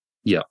platform.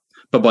 Yeah.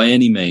 But by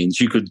any means,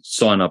 you could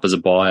sign up as a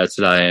buyer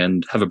today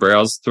and have a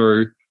browse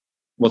through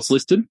what's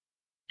listed?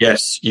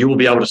 Yes, you will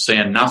be able to see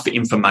enough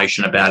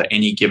information about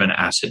any given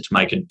asset to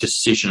make a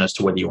decision as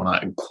to whether you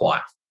want to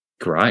inquire.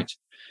 Great.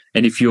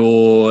 And if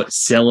you're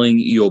selling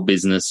your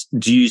business,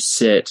 do you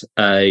set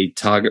a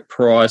target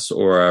price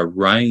or a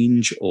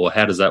range, or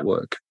how does that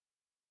work?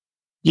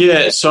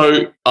 Yeah,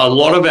 so a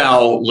lot of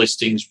our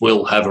listings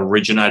will have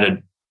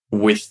originated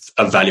with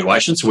a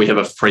valuation. So we have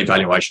a free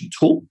valuation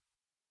tool.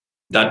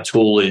 That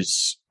tool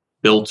is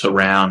built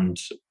around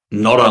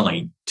not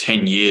only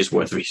 10 years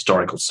worth of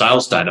historical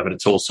sales data, but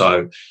it's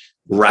also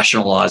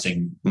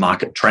rationalizing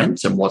market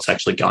trends and what's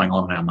actually going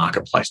on in our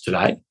marketplace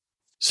today.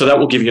 So that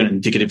will give you an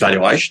indicative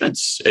valuation.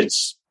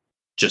 It's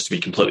just to be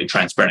completely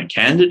transparent and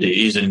candid, it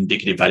is an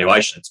indicative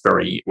valuation.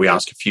 We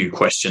ask a few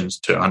questions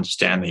to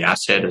understand the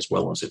asset as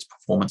well as its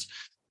performance.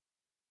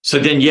 So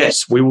then,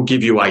 yes, we will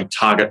give you a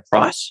target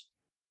price,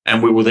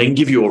 and we will then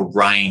give you a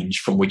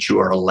range from which you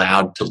are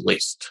allowed to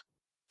list.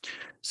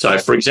 So,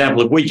 for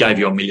example, if we gave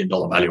you $1 million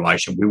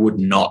valuation, we would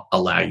not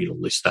allow you to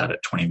list that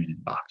at $20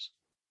 million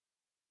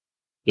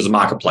because the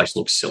marketplace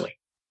looks silly.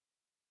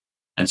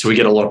 And so we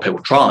get a lot of people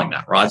trialing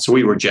that, right? So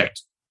we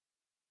reject,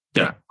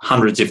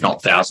 hundreds, if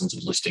not thousands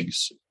of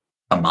listings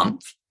a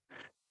month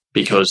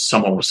because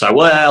someone will say,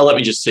 well, let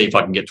me just see if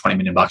I can get $20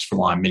 million for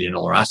my $1 million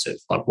asset.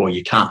 Like, well,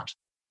 you can't.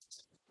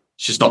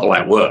 It's just not the way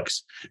it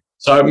works.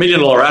 So $1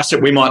 million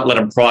asset, we might let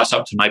them price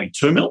up to maybe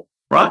 $2 million,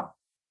 right?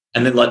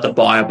 And then let the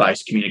buyer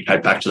base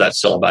communicate back to that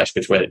seller base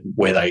with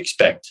where they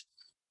expect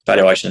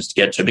valuations to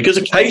get to. Because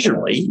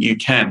occasionally you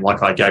can,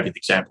 like I gave you the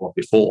example of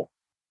before,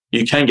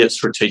 you can get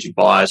strategic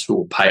buyers who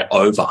will pay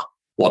over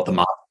what the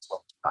market's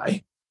willing to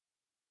pay.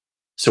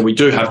 So we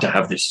do have to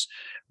have this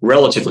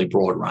relatively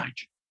broad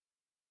range.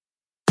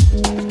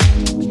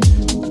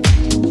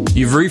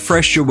 You've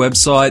refreshed your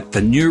website,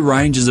 the new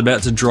range is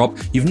about to drop,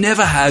 you've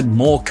never had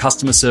more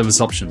customer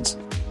service options.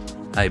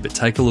 Hey, but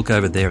take a look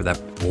over there at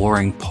that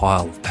boring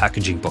pile of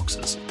packaging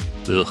boxes.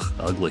 Ugh,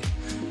 ugly.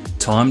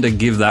 Time to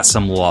give that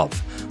some love.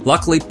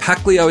 Luckily,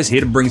 Packlio is here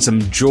to bring some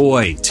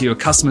joy to your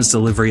customers'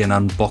 delivery and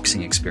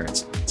unboxing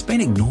experience. It's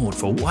been ignored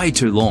for way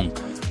too long.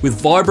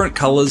 With vibrant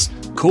colours,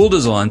 cool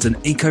designs and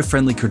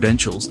eco-friendly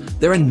credentials,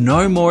 there are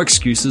no more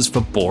excuses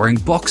for boring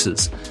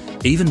boxes.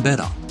 Even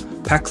better,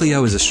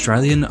 Paclio is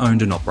Australian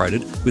owned and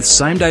operated with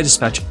same-day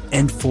dispatch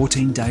and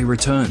 14-day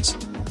returns.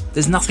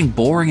 There's nothing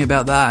boring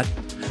about that.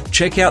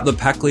 Check out the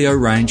Paclio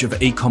range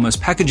of e-commerce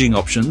packaging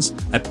options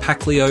at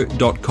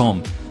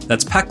paclio.com.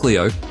 That's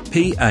Paclio,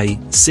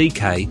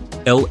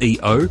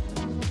 Packleo,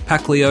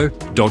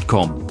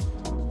 Paclio.com.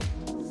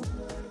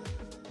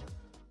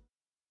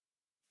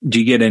 Do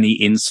you get any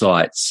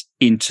insights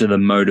into the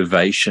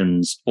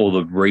motivations or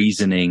the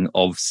reasoning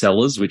of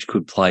sellers which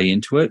could play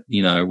into it?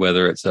 You know,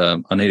 whether it's I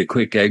need a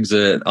quick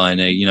exit, I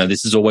need,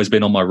 this has always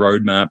been on my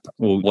roadmap,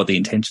 or what the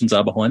intentions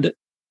are behind it?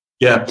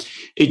 Yeah,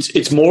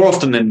 it's more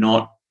often than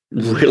not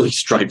really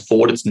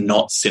straightforward. It's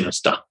not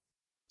sinister.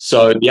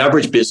 So the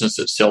average business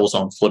that sells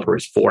on Flippa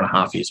is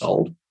 4.5 years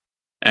old.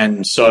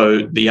 And so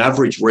the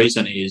average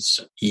reason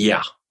is,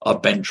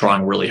 I've been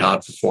trying really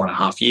hard for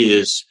 4.5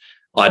 years.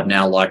 I'd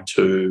now like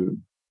to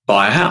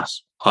buy a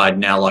house. I'd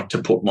now like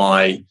to put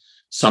my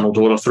son or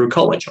daughter through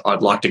college.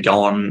 I'd like to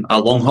go on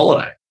a long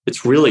holiday.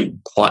 It's really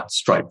quite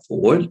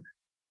straightforward.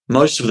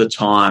 Most of the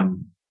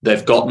time,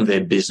 they've gotten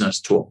their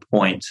business to a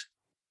point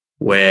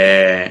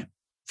where,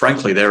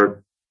 frankly,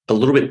 they're a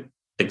little bit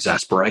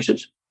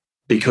exasperated,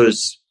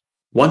 because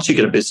once you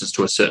get a business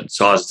to a certain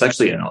size, it's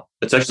actually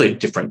a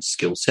different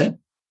skill set,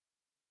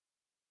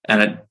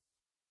 and it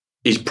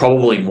is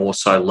probably more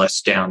so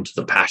less down to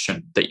the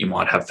passion that you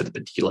might have for the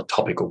particular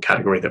topic or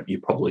category that you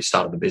probably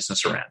started the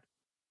business around,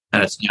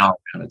 and it's now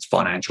around its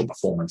financial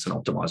performance and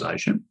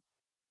optimization,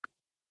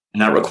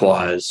 and that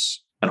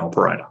requires an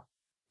operator.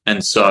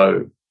 And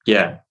so,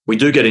 we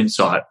do get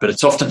insight, but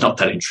it's often not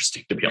that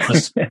interesting, to be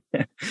honest.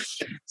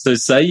 So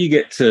say you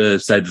get to,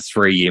 say, the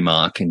 3-year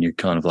mark and you're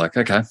kind of like,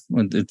 okay,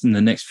 in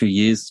the next few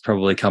years, it's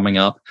probably coming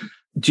up.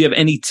 Do you have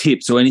any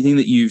tips or anything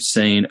that you've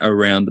seen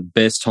around the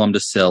best time to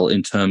sell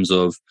in terms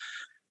of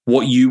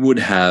what you would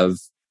have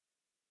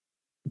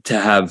to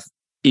have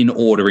in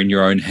order in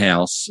your own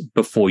house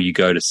before you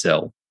go to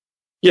sell?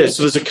 Yeah,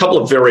 so there's a couple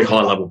of very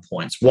high-level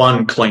points.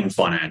 One, clean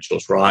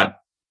financials, right?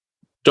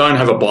 Don't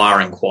have a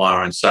buyer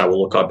inquire and say,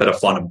 well, look, I better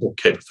find a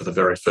bookkeeper for the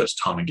very first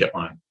time and get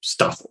my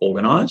stuff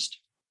organized.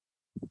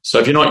 So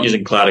if you're not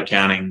using cloud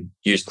accounting,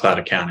 use cloud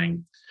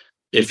accounting.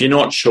 If you're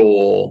not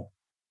sure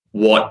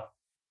what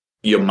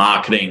your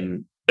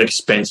marketing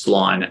expense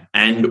line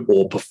and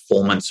or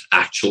performance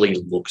actually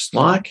looks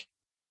like,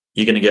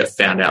 you're going to get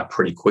found out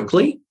pretty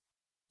quickly.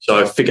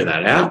 So figure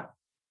that out.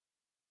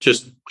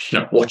 Just,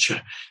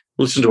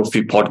 listen to a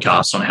few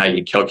podcasts on how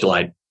you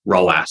calculate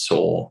ROAS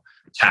or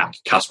TAC,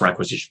 customer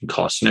acquisition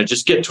costs.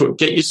 Just get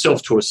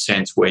yourself to a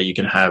sense where you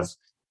can have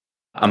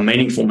a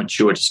meaningful,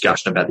 mature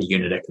discussion about the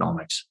unit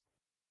economics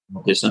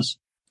of business.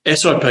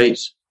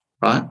 SOPs,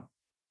 right? And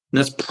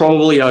that's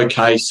probably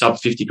okay, sub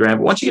 50 grand.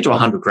 But once you get to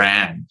 100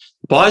 grand,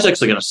 the buyer's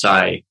actually going to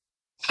say,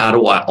 how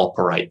do I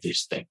operate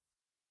this thing?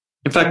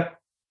 In fact,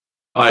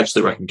 I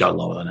actually reckon go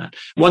lower than that.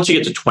 Once you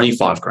get to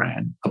 25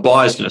 grand, a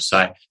buyer's going to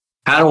say,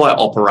 how do I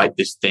operate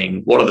this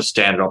thing? What are the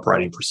standard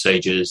operating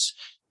procedures?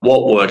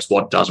 What works,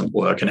 what doesn't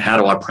work, and how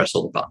do I press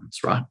all the buttons,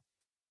 right?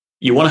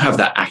 You want to have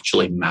that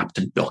actually mapped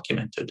and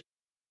documented.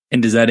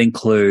 And does that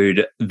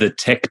include the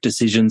tech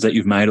decisions that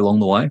you've made along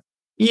the way?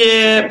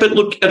 Yeah, but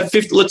look,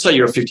 let's say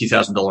you're a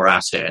 $50,000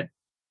 asset,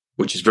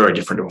 which is very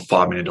different to a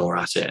 $5 million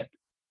asset.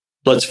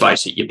 Let's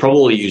face it, you're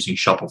probably using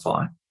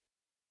Shopify.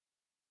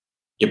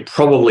 You're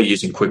probably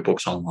using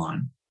QuickBooks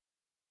Online.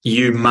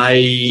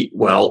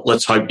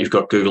 Let's hope you've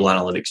got Google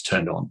Analytics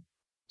turned on.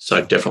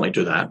 So definitely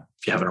do that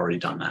if you haven't already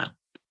done that.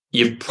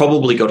 You've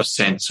probably got a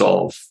sense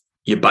of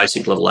your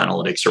basic level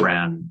analytics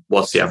around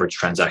what's the average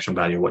transaction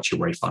value, what's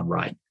your refund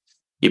rate.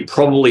 You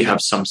probably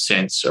have some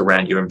sense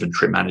around your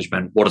inventory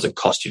management. What does it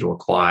cost you to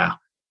acquire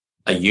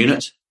a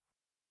unit?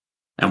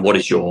 And what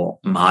is your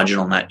margin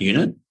on that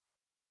unit?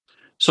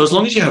 So as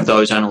long as you have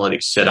those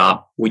analytics set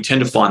up, we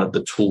tend to find that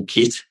the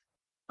toolkit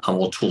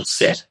or tool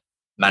set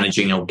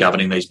managing or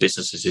governing these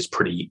businesses is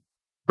pretty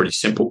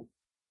simple.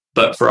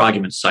 But for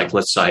argument's sake,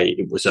 let's say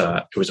it was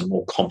a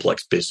more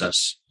complex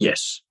business.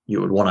 Yes, you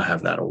would want to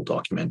have that all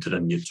documented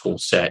in your tool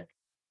set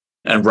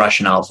and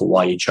rationale for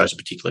why you chose a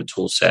particular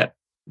tool set.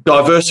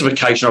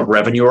 Diversification of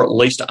revenue, or at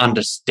least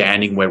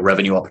understanding where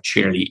revenue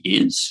opportunity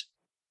is.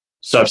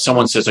 So if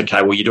someone says,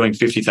 okay, well, you're doing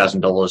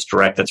 $50,000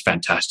 direct, that's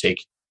fantastic.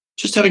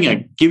 Just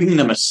giving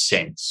them a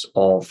sense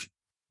of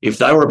if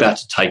they were about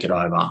to take it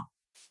over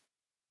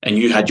and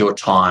you had your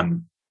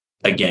time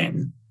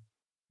again,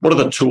 what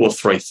are the 2 or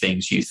 3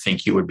 things you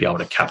think you would be able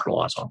to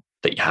capitalize on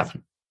that you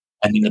haven't?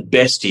 And then the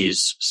best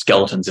is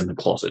skeletons in the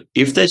closet.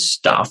 If there's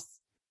stuff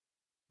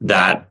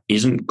that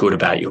isn't good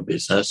about your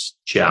business,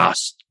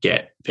 just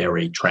get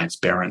very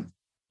transparent.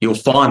 You'll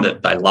find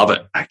that they love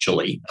it,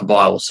 actually. A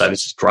buyer will say,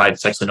 this is great.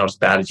 It's actually not as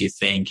bad as you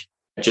think.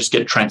 Just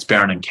get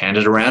transparent and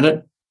candid around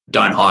it.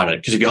 Don't hide it.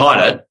 Because if you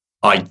hide it,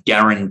 I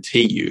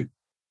guarantee you,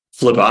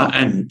 Flippa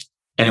and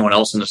anyone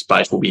else in the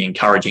space will be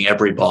encouraging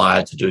every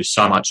buyer to do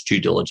so much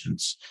due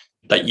diligence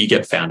that you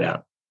get found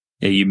out.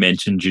 Yeah, you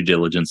mentioned due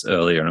diligence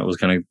earlier, and it was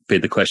going to be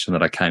the question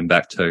that I came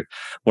back to.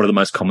 What are the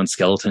most common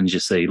skeletons you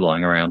see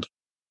lying around?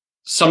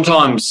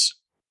 Sometimes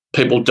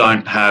people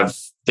don't have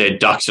their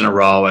ducks in a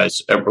row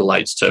as it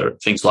relates to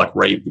things like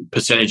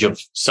percentage of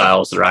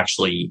sales that are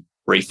actually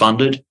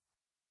refunded.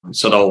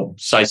 So they'll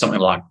say something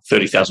like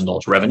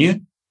 $30,000 revenue,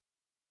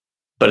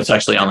 but it's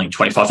actually only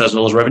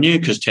 $25,000 revenue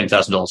because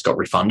 $10,000 got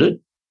refunded.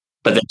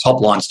 But their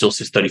top line still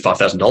says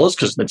 $35,000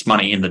 because it's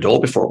money in the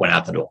door before it went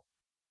out the door.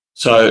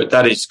 So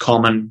that is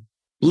common.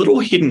 Little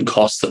hidden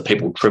costs that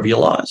people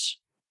trivialize.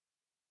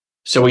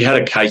 So we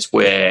had a case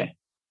where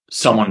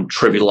someone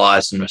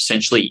trivialized and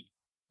essentially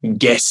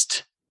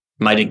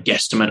made a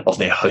guesstimate of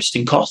their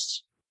hosting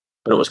costs,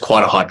 but it was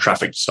quite a high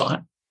traffic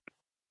site.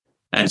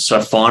 And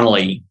so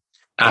finally,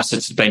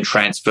 assets had been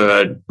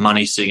transferred,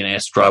 money sitting in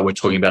escrow. We're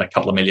talking about a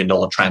couple of $1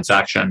 million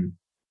transaction.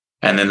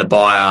 And then the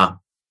buyer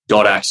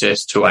got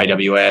access to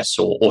AWS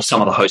or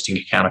some of the hosting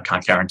account. I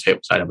can't guarantee it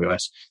was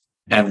AWS,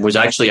 and was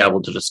actually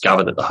able to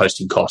discover that the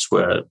hosting costs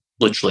were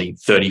literally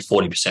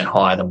 30-40%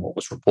 higher than what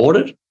was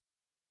reported.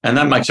 And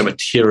that makes a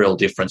material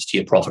difference to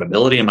your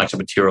profitability and makes a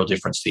material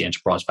difference to the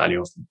enterprise value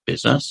of the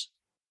business.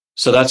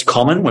 So that's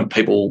common when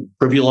people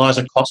trivialize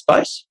a cost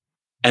base.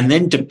 And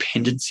then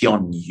dependency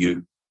on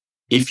you.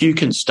 If you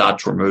can start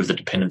to remove the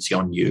dependency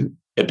on you,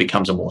 it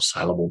becomes a more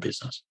saleable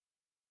business.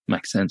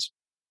 Makes sense.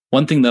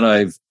 One thing that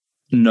I've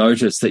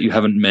noticed that you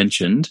haven't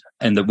mentioned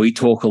and that we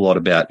talk a lot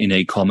about in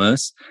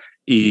e-commerce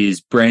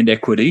is brand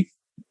equity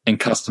and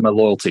customer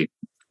loyalty.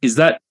 Is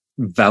that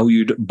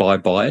valued by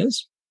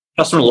buyers?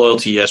 Customer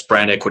loyalty, yes.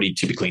 Brand equity,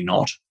 typically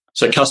not.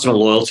 So customer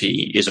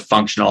loyalty is a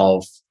function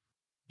of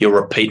your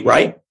repeat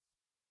rate.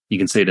 You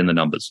can see it in the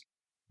numbers.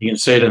 You can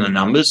see it in the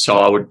numbers. So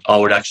I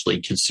would actually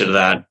consider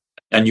that.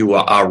 And you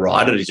are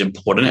right, it is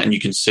important. And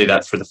you can see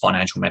that through the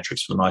financial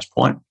metrics for the most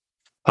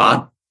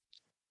part.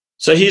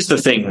 So here's the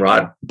thing,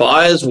 right?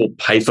 Buyers will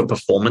pay for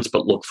performance,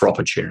 but look for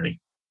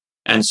opportunity.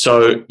 And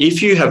so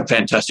if you have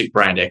fantastic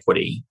brand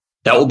equity,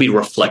 that will be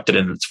reflected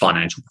in its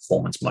financial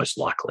performance most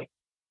likely.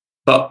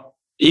 But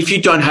if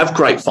you don't have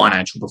great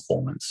financial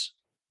performance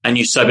and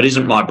you say, but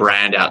isn't my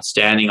brand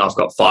outstanding? I've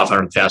got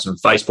 500,000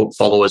 Facebook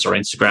followers or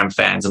Instagram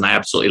fans and they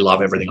absolutely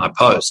love everything I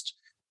post.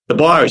 The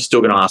buyer is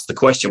still going to ask the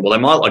question, well, they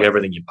might like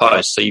everything you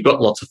post. So you've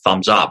got lots of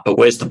thumbs up, but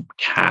where's the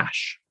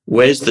cash?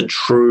 Where's the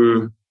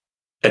true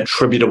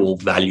attributable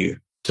value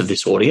to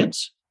this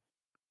audience?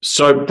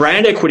 So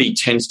brand equity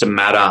tends to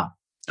matter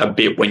a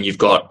bit when you've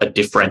got a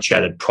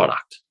differentiated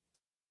product.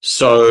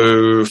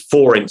 So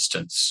for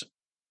instance,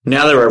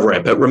 now they're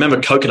everywhere, but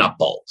remember coconut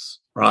bowls,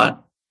 right?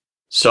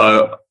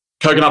 So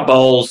coconut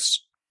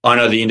bowls, I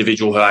know the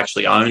individual who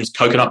actually owns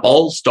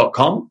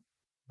coconutbowls.com,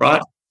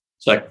 right?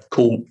 So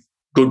cool,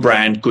 good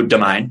brand, good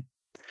domain.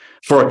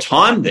 For a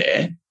time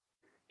there,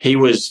 he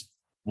was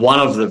one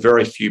of the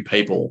very few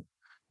people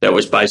that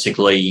was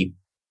basically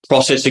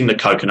processing the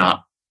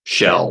coconut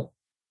shell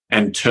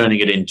and turning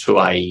it into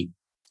a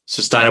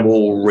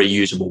sustainable,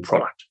 reusable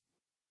product.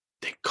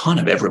 They're kind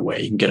of everywhere.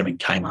 You can get them in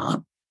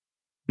Kmart.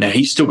 Now,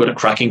 he's still got a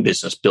cracking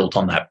business built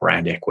on that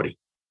brand equity,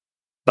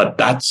 but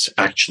that's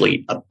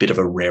actually a bit of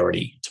a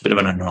rarity. It's a bit of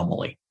an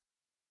anomaly.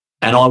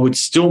 And I would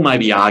still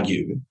maybe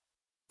argue,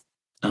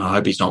 and I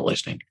hope he's not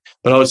listening,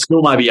 but I would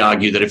still maybe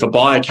argue that if a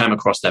buyer came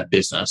across that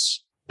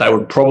business, they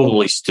would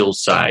probably still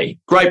say,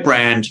 great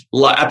brand,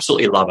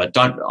 absolutely love it.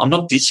 I'm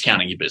not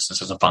discounting your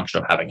business as a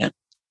function of having it,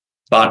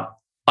 but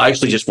I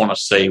actually just want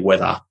to see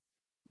whether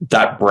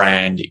that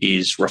brand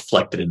is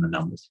reflected in the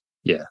numbers.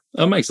 Yeah,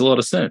 that makes a lot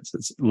of sense.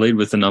 It's lead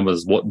with the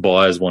numbers, what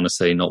buyers want to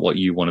see, not what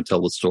you want to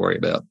tell the story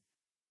about.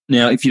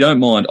 Now, if you don't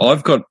mind,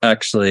 I've got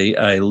actually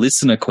a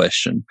listener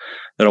question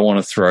that I want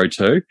to throw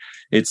to.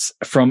 It's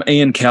from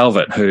Ian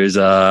Calvert, who's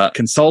a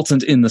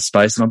consultant in the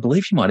space, and I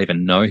believe you might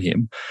even know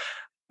him.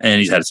 And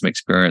he's had some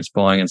experience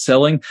buying and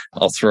selling.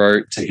 I'll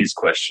throw to his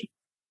question.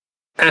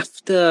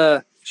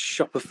 After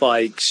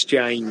Shopify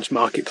Exchange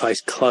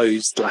Marketplace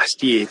closed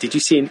last year, did you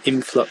see an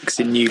influx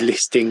in new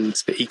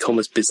listings for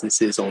e-commerce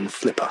businesses on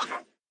Flippa?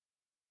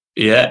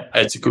 Yeah,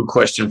 it's a good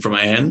question from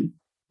Ian.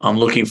 I'm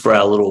looking for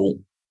our little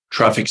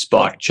traffic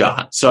spike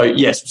chart. So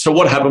yes, so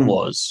what happened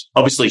was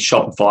obviously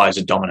Shopify is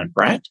a dominant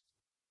brand.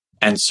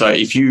 And so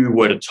if you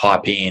were to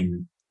type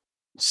in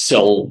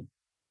sell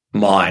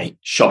my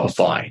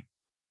Shopify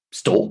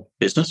store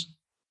business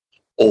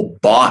or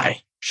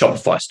buy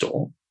Shopify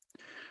store,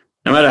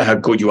 no matter how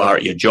good you are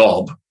at your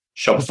job,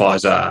 Shopify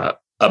is a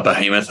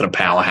behemoth and a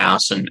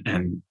powerhouse,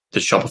 and the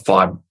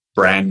Shopify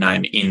brand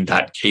name in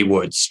that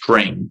keyword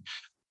string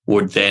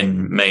would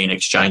then mean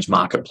Exchange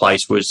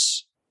Marketplace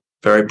was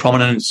very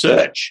prominent in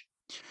search.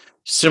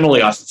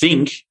 Similarly, I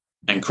think,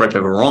 and correct me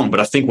if I'm wrong, but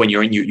I think when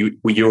you're in your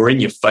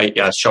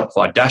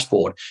Shopify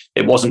dashboard,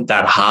 it wasn't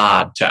that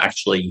hard to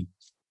actually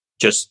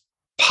just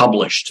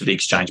publish to the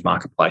Exchange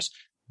Marketplace.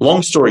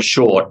 Long story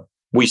short,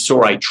 we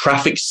saw a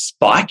traffic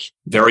spike,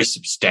 very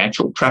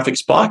substantial traffic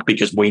spike,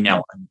 because we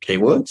now own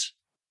keywords.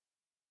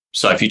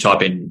 So if you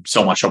type in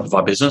sell my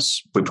Shopify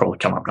business, we probably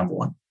come up number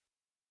one.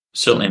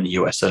 Certainly in the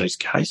US, that is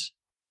the case.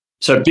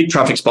 So big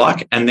traffic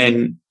spike. And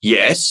then,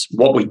 yes,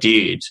 what we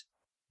did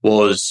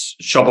was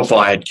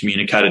Shopify had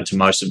communicated to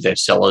most of their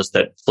sellers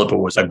that Flippa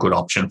was a good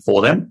option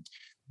for them.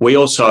 we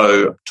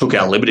also took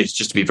our liberties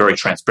just to be very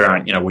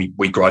transparent. You know,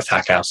 we growth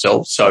hack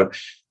ourselves. So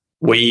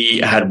we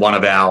had one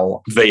of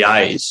our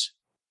VAs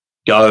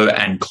go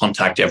and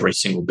contact every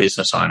single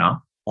business owner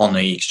on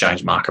the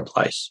exchange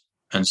marketplace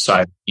and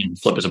say,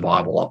 Flip is a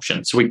viable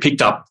option. So we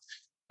picked up,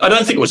 I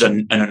don't think it was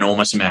an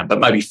enormous amount, but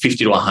maybe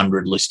 50 to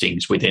 100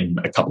 listings within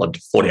a couple of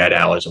 48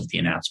 hours of the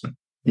announcement.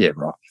 Yeah,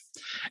 right.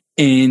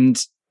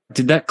 And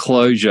did that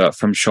closure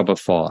from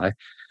Shopify,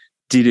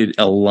 did it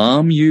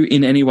alarm you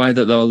in any way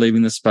that they were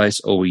leaving the space,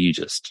 or were you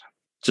just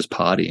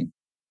partying?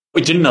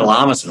 It didn't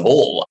alarm us at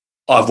all.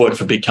 I've worked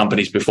for big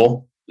companies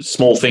before.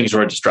 Small things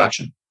are a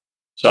distraction.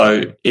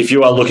 So if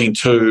you are looking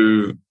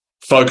to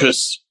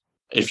focus,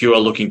 if you are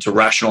looking to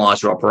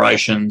rationalize your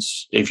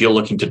operations, if you're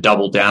looking to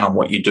double down on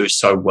what you do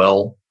so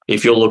well,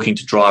 if you're looking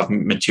to drive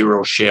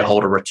material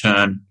shareholder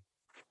return,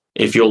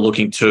 if you're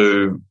looking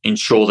to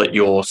ensure that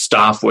your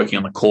staff working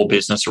on the core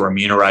business are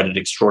remunerated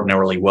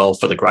extraordinarily well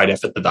for the great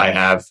effort that they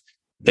have,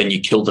 then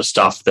you kill the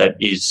stuff that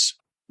is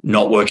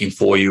not working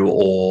for you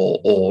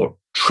or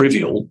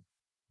trivial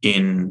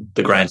in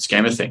the grand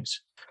scheme of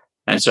things.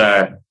 And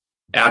so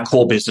our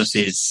core business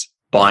is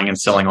buying and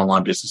selling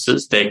online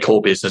businesses. Their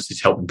core business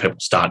is helping people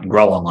start and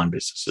grow online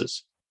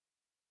businesses.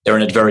 They're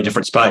in a very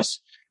different space.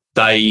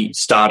 They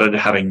started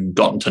having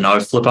gotten to know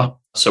Flipper.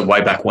 So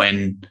way back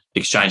when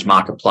Exchange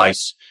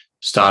Marketplace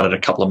started a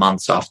couple of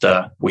months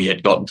after we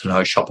had gotten to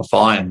know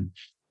Shopify, and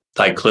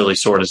they clearly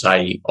saw it as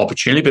a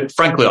opportunity, but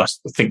frankly, I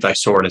think they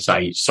saw it as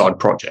a side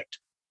project.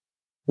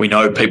 We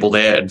know people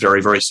there at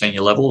very, very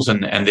senior levels,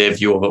 and their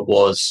view of it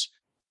was,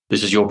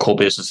 this is your core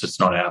business, it's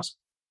not ours.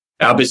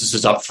 Our business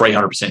is up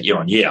 300% year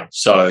on year.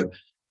 So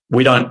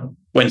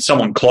when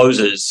someone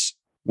closes,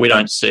 we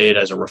don't see it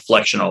as a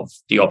reflection of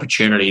the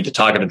opportunity. The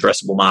target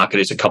addressable market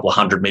is a couple of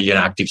 100 million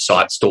active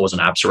sites, stores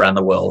and apps around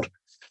the world.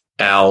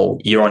 Our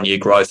year on year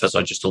growth, as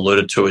I just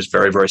alluded to, is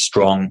very, very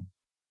strong.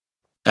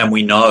 And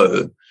we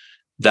know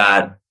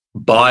that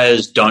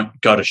buyers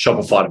don't go to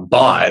Shopify to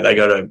buy.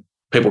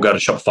 People go to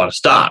Shopify to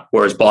start,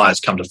 whereas buyers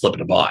come to Flipper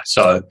to buy.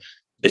 So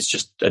it's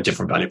just a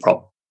different value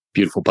prop.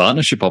 Beautiful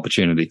partnership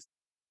opportunity.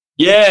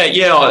 Yeah,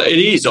 it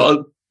is.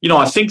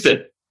 I think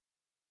that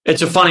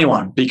it's a funny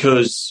one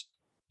because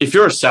if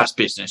you're a SaaS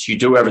business, you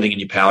do everything in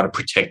your power to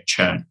protect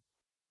churn.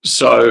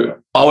 So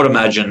I would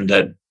imagine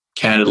that,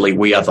 candidly,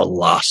 we are the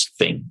last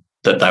thing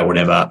that they would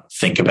ever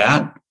think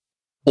about.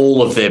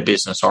 All of their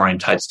business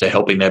orientates to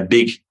helping their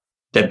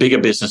bigger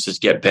businesses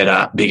get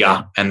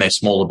bigger, and their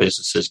smaller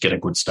businesses get a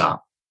good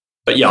start.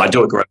 But yeah, I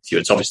do agree with you.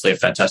 It's obviously a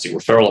fantastic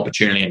referral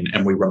opportunity,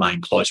 and we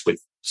remain close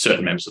with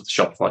certain members of the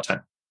Shopify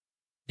team.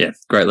 Yeah,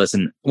 great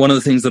lesson. One of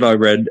the things that I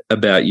read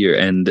about you,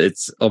 and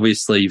it's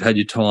obviously you've had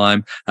your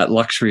time at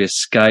Luxury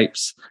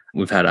Escapes.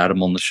 We've had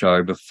Adam on the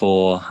show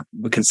before.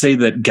 We can see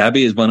that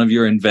Gabby is one of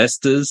your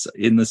investors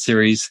in the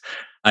Series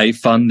A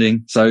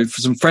funding. So for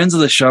some friends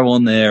of the show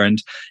on there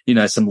and,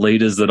 some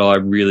leaders that I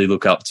really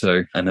look up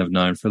to and have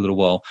known for a little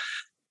while.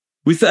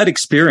 With that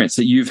experience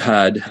that you've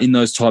had in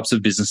those types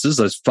of businesses,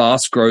 those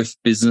fast growth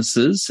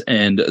businesses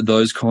and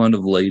those kind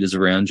of leaders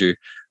around you,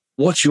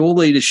 what's your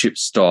leadership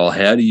style?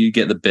 How do you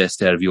get the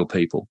best out of your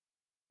people?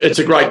 It's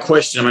a great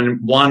question. I mean,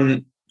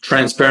 one,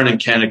 transparent and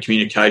candid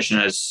communication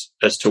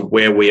as to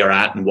where we are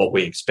at and what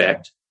we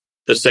expect.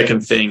 The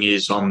second thing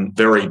is I'm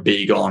very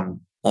big on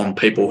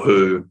people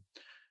who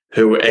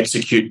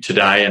execute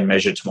today and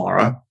measure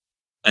tomorrow.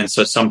 And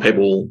so some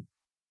people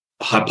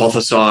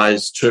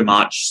hypothesize too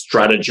much,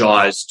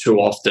 strategize too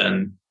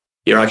often.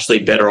 You're actually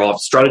better off.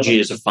 Strategy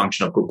is a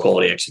function of good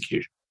quality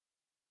execution.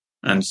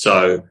 And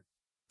so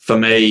for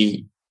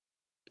me,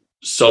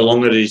 so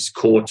long as it is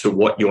core to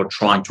what you're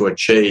trying to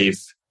achieve,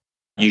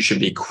 you should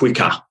be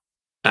quicker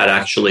at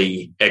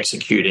actually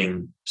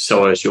executing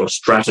so as your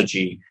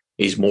strategy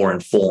is more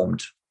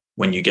informed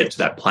when you get to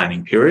that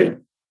planning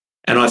period.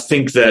 And I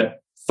think that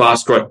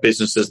fast growth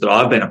businesses that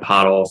I've been a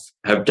part of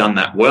have done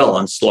that well,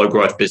 and slow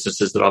growth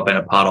businesses that I've been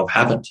a part of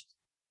haven't.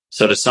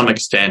 So to some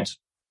extent,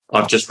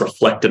 I've just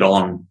reflected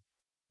on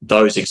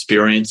those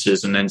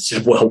experiences and then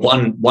said, well,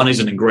 one is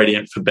an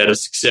ingredient for better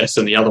success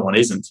and the other one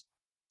isn't.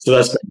 So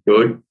that's been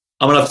good.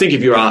 I mean, I think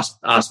if you ask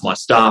my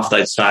staff,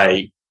 they'd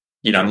say,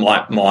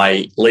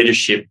 my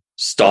leadership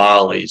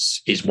style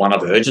is one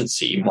of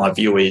urgency. My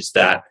view is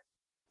that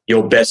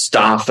your best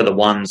staff are the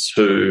ones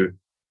who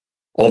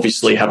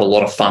obviously have a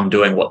lot of fun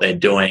doing what they're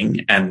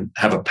doing and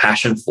have a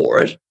passion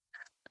for it,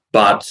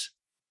 but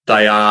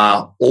they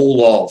are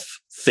all of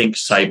think,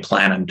 say,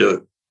 plan, and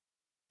do.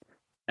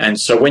 And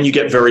so when you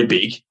get very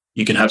big,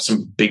 you can have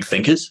some big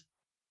thinkers.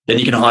 Then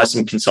you can hire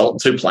some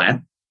consultants who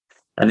plan,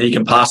 and then you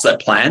can pass that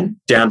plan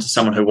down to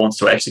someone who wants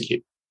to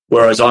execute.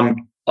 Whereas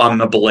I'm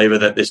a believer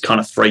that there's kind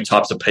of three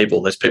types of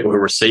people. There's people who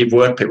receive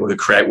work, people who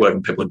create work,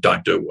 and people who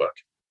don't do work.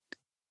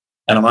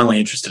 And I'm only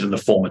interested in the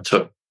former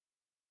two.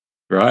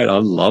 Right. I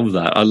love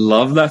that. I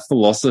love that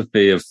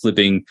philosophy of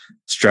flipping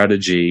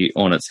strategy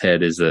on its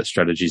head, is that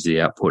strategy is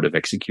the output of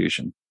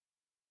execution.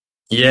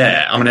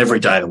 Yeah. I mean, every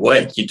day of the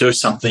week, you do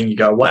something, you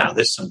go, wow,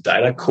 there's some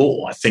data.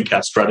 Cool. I think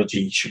our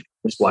strategy should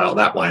this way or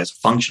that way as a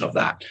function of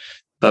that.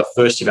 but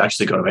first you've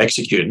actually got to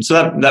execute. And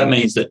so that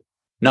means that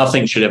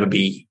nothing should ever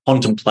be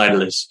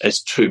contemplated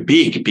as too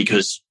big,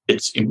 because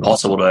it's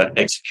impossible to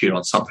execute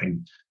on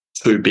something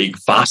too big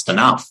fast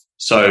enough.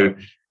 So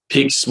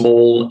pick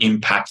small,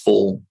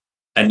 impactful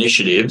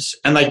initiatives,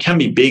 and they can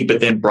be big, but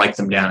then break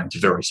them down into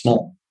very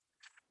small.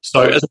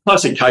 So as a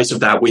classic case of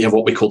that, we have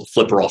what we call the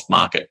Flipper off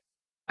market.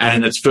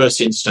 And in its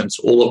first instance,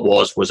 all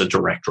it was a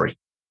directory,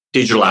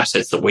 digital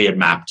assets that we had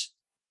mapped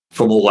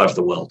from all over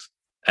the world.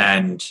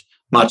 And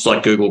much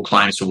like Google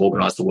claims to have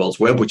organized the world's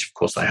web, which of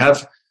course they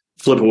have,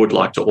 Flipper would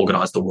like to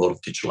organize the world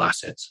of digital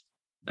assets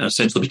and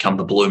essentially become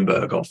the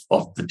Bloomberg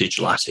of the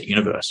digital asset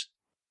universe.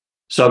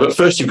 So, but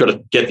first you've got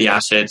to get the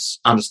assets,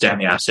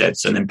 understand the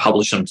assets, and then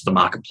publish them to the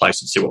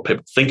marketplace and see what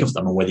people think of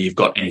them and whether you've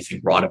got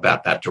anything right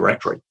about that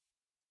directory.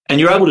 And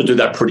you're able to do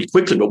that pretty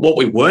quickly. But what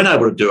we weren't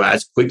able to do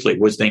as quickly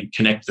was then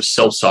connect the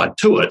sell side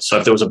to it. So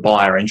if there was a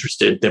buyer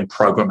interested, then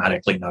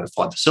programmatically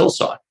notify the sell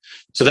side.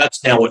 So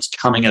that's now what's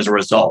coming as a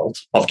result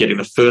of getting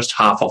the first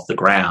half off the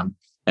ground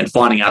and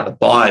finding out that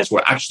buyers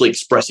were actually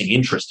expressing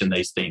interest in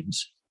these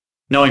things,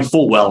 knowing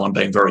full well, I'm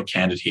being very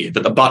candid here,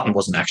 that the button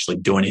wasn't actually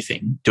doing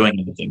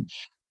anything.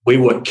 We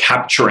were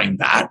capturing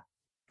that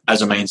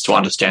as a means to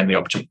understand the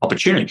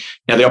opportunity.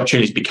 Now, the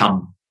opportunity's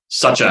become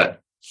such a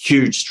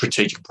huge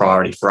strategic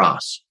priority for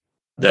us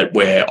that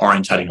we're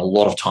orientating a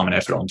lot of time and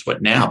effort onto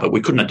it now, but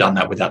we couldn't have done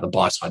that without the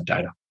buy-side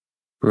data.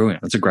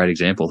 Brilliant. That's a great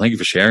example. Thank you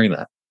for sharing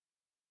that.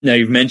 Now,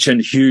 you've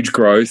mentioned huge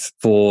growth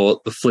for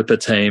the Flipper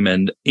team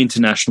and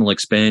international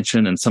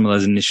expansion and some of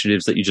those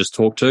initiatives that you just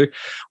talked to.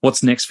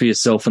 What's next for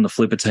yourself and the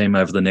Flipper team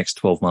over the next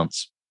 12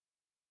 months?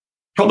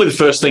 Probably the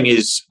first thing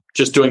is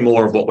just doing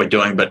more of what we're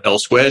doing, but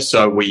elsewhere.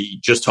 So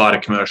we just hired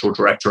a commercial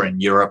director in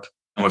Europe,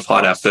 and we've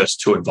hired our first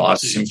 2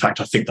 advisors. In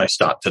fact, I think they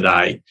start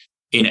today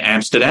in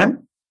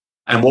Amsterdam.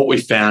 And what we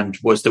found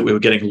was that we were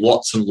getting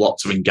lots and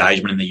lots of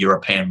engagement in the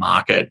European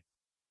market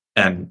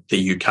and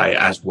the UK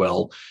as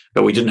well,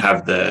 but we didn't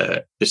have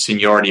the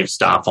seniority of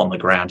staff on the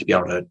ground to be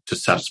able to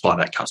satisfy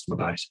that customer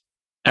base.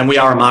 And we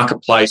are a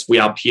marketplace. We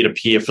are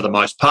peer-to-peer for the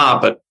most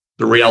part, but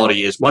the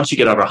reality is once you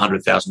get over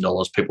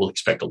 $100,000, people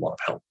expect a lot of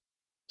help.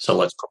 So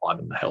let's provide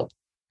them the help.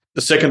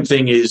 The second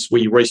thing is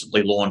we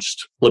recently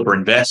launched Flipper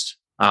Invest,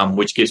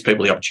 which gives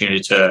people the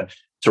opportunity to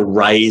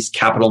raise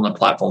capital on the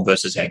platform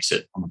versus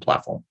exit on the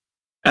platform.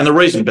 And the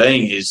reason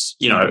being is,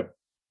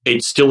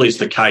 it still is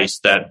the case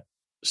that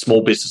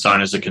small business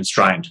owners are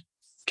constrained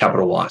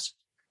capital-wise.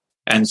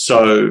 And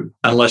so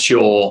unless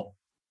you're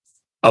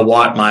a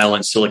white male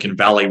in Silicon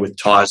Valley with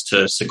ties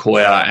to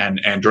Sequoia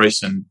and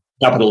Andreessen,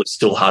 capital is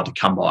still hard to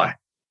come by.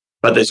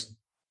 But there's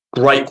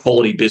great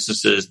quality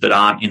businesses that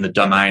aren't in the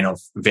domain of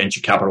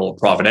venture capital or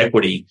private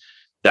equity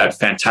that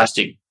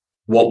fantastic,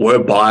 what were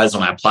buyers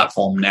on our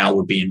platform now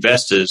would be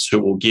investors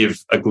who will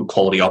give a good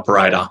quality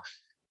operator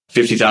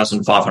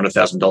 $50,000,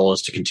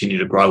 $500,000 to continue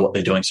to grow what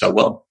they're doing so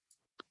well.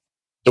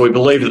 So we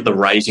believe that the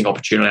raising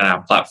opportunity on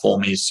our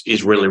platform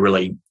is really,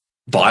 really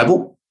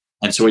viable.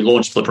 And so we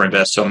launched Flipper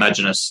Invest. So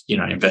imagine us,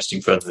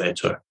 investing further there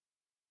too.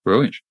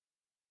 Brilliant.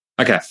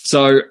 Okay.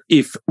 So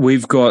if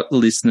we've got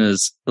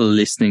listeners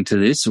listening to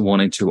this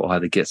wanting to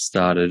either get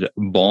started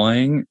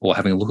buying or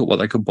having a look at what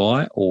they could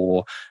buy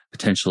or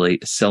potentially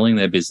selling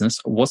their business,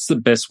 what's the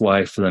best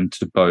way for them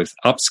to both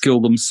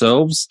upskill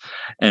themselves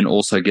and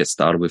also get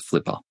started with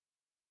Flipper?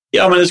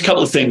 Yeah, there's a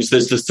couple of things.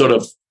 There's the sort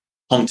of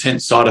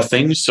content side of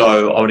things.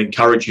 So I would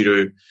encourage you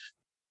to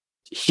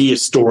hear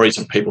stories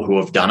of people who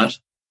have done it.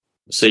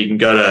 So you can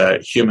go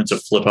to Humans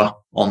of Flipper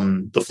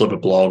on the Flipper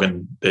blog,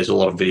 and there's a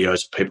lot of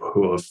videos of people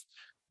who have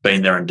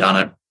been there and done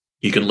it.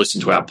 You can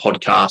listen to our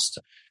podcast,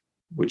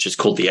 which is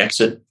called The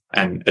Exit,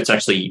 and it's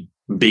actually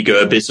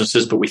bigger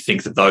businesses, but we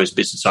think that those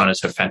business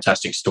owners have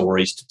fantastic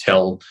stories to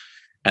tell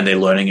and their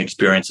learning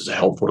experiences are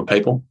helpful to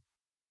people.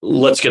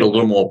 Let's get a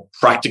little more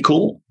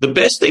practical. The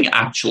best thing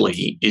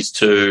actually is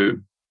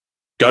to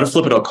go to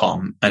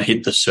flipper.com and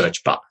hit the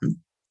search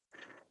button.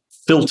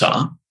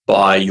 Filter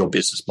by your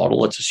business model.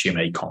 Let's assume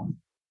e-com.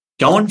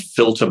 Go and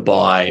filter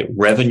by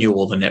revenue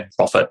or the net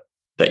profit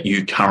that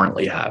you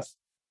currently have.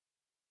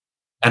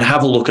 And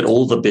have a look at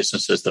all the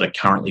businesses that are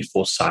currently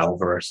for sale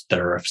that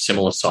are of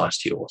similar size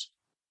to yours.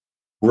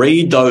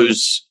 Read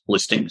those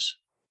listings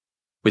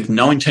with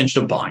no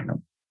intention of buying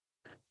them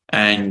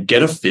and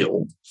get a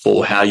feel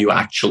for how you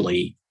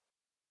actually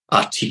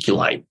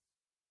articulate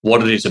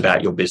what it is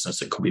about your business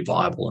that could be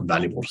viable and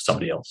valuable to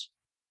somebody else.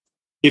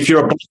 If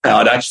you're a buyer,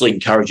 I'd actually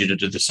encourage you to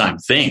do the same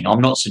thing.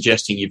 I'm not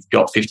suggesting you've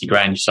got 50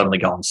 grand, you suddenly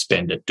go and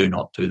spend it. Do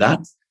not do that.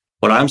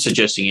 What I'm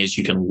suggesting is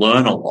you can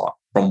learn a lot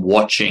from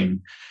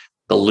watching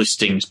the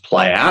listings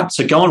play out.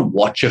 So go and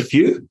watch a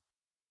few.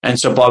 And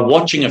so by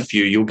watching a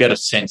few, you'll get a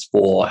sense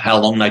for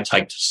how long they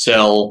take to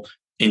sell.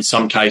 In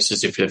some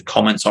cases, if you have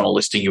comments on a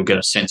listing, you'll get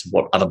a sense of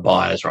what other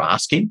buyers are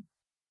asking.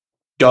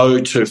 Go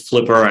to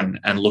Flipper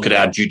and look at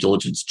our due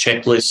diligence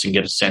checklist and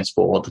get a sense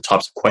for what the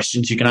types of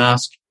questions you can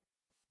ask,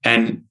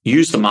 and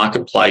use the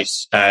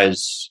marketplace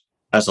as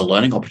a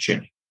learning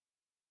opportunity.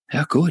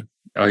 How good.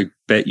 I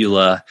bet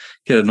you'll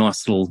get a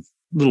nice little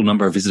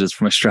number of visitors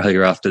from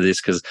Australia after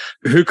this, because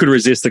who could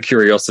resist the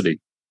curiosity?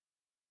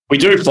 We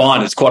do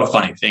find it's quite a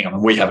funny thing. I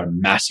mean, we have a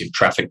massive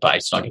traffic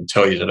base, and I can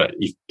tell you that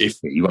if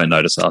You won't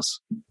notice us.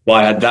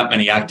 I had that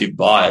many active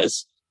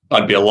buyers,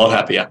 I'd be a lot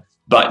happier.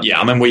 But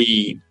yeah, I mean,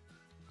 we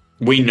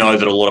know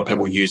that a lot of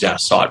people use our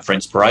site for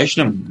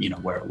inspiration, and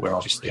we're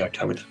obviously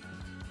okay with it.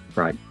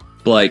 Great.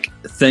 Blake,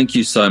 thank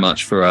you so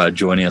much for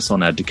joining us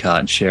on Add to Cart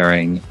and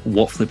sharing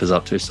what Flippa's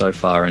up to so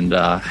far and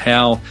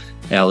how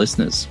our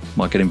listeners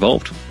might get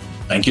involved.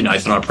 Thank you,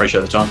 Nathan. I appreciate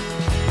the time.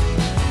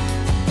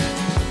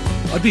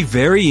 I'd be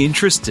very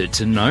interested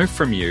to know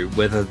from you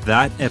whether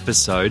that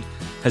episode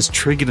has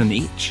triggered an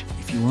itch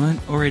if you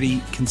weren't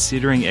already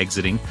considering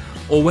exiting,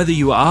 or whether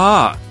you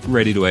are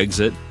ready to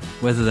exit,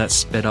 whether that's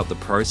sped up the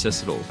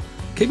process at all.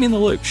 Keep me in the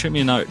loop. Shoot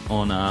me a note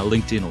on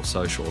LinkedIn or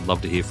social. I'd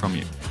love to hear from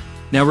you.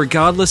 Now,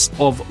 regardless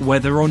of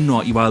whether or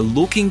not you are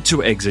looking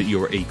to exit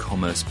your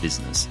e-commerce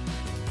business,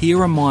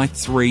 here are my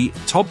 3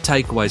 top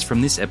takeaways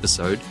from this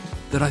episode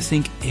that I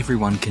think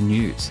everyone can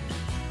use.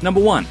 Number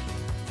 1,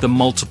 the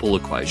multiple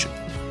equation.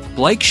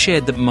 Blake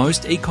shared that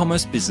most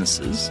e-commerce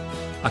businesses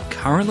are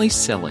currently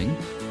selling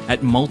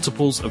at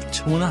multiples of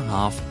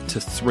 2.5 to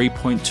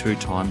 3.2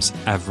 times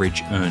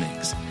average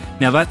earnings.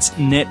 Now, that's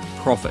net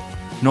profit,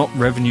 not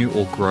revenue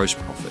or gross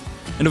profit.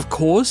 And of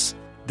course,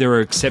 there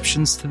are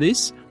exceptions to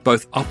this,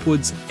 both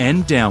upwards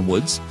and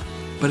downwards,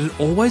 but it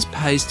always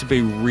pays to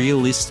be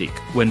realistic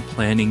when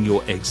planning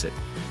your exit.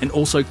 And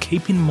also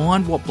keep in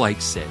mind what Blake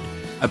said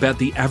about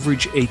the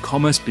average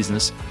e-commerce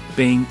business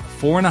being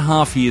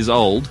 4.5 years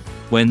old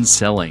when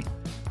selling.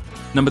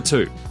 Number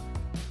 2,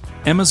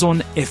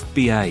 Amazon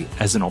FBA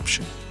as an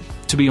option.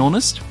 To be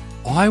honest,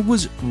 I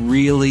was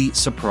really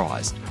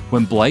surprised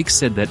when Blake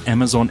said that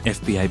Amazon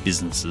FBA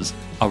businesses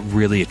are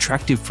really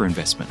attractive for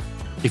investment.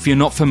 If you're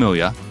not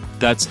familiar,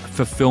 that's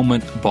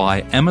fulfillment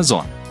by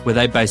Amazon, where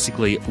they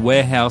basically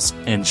warehouse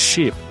and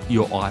ship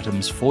your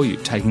items for you,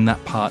 taking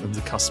that part of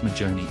the customer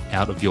journey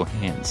out of your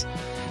hands.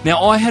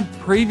 Now, I had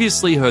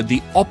previously heard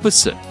the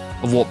opposite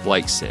of what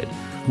Blake said,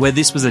 where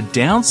this was a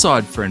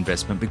downside for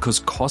investment because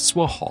costs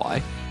were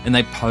high and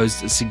they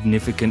posed a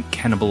significant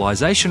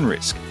cannibalization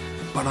risk.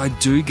 But I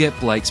do get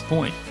Blake's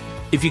point.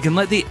 If you can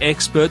let the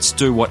experts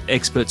do what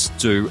experts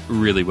do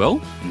really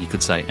well, and you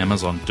could say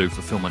Amazon do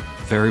fulfillment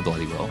very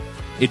bloody well,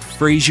 it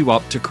frees you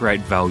up to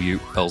create value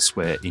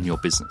elsewhere in your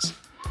business.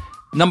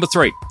 Number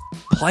 3,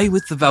 play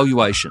with the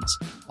valuations.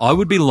 I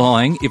would be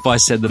lying if I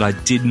said that I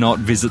did not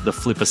visit the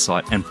Flippa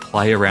site and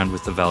play around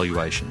with the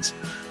valuations,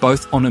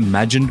 both on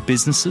imagined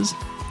businesses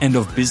and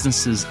of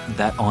businesses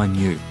that I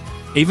knew.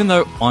 Even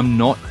though I'm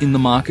not in the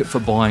market for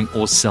buying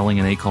or selling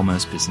an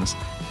e-commerce business,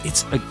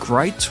 it's a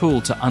great tool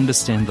to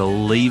understand the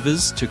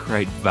levers to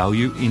create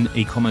value in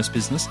e-commerce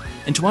business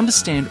and to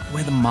understand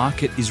where the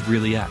market is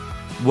really at.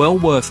 Well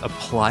worth a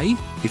play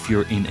if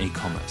you're in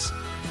e-commerce.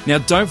 Now,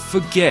 don't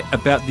forget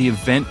about the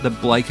event that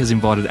Blake has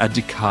invited Add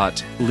to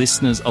Cart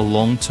listeners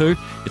along to.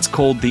 It's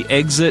called The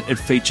Exit. It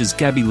features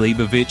Gabby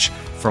Leibovich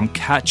from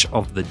Catch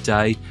of the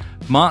Day,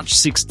 March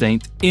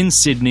 16th in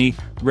Sydney.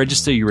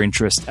 Register your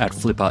interest at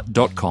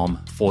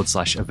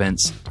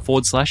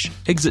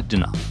flippa.com/events/exit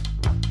dinner.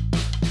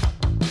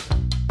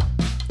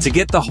 To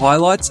get the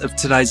highlights of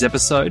today's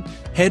episode,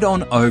 head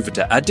on over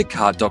to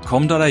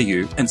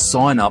addtocart.com.au and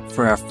sign up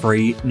for our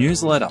free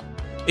newsletter.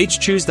 Each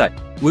Tuesday,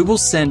 we will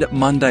send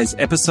Monday's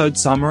episode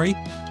summary,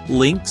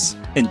 links,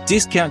 and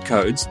discount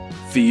codes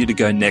for you to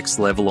go next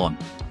level on.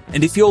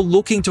 And if you're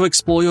looking to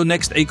explore your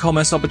next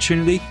e-commerce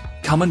opportunity,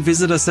 come and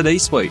visit us at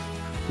eSuite.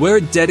 We're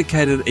a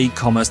dedicated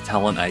e-commerce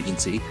talent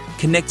agency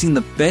connecting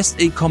the best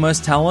e-commerce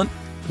talent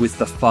with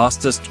the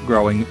fastest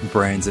growing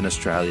brands in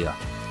Australia.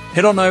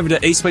 Head on over to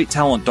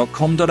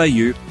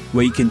eSuitetalent.com.au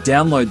where you can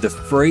download the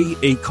free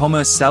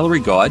e-commerce salary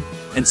guide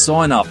and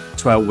sign up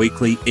to our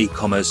weekly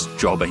e-commerce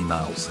job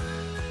emails.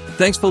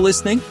 Thanks for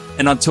listening,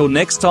 and until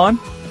next time,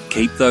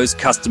 keep those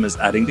customers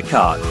adding to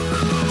cart.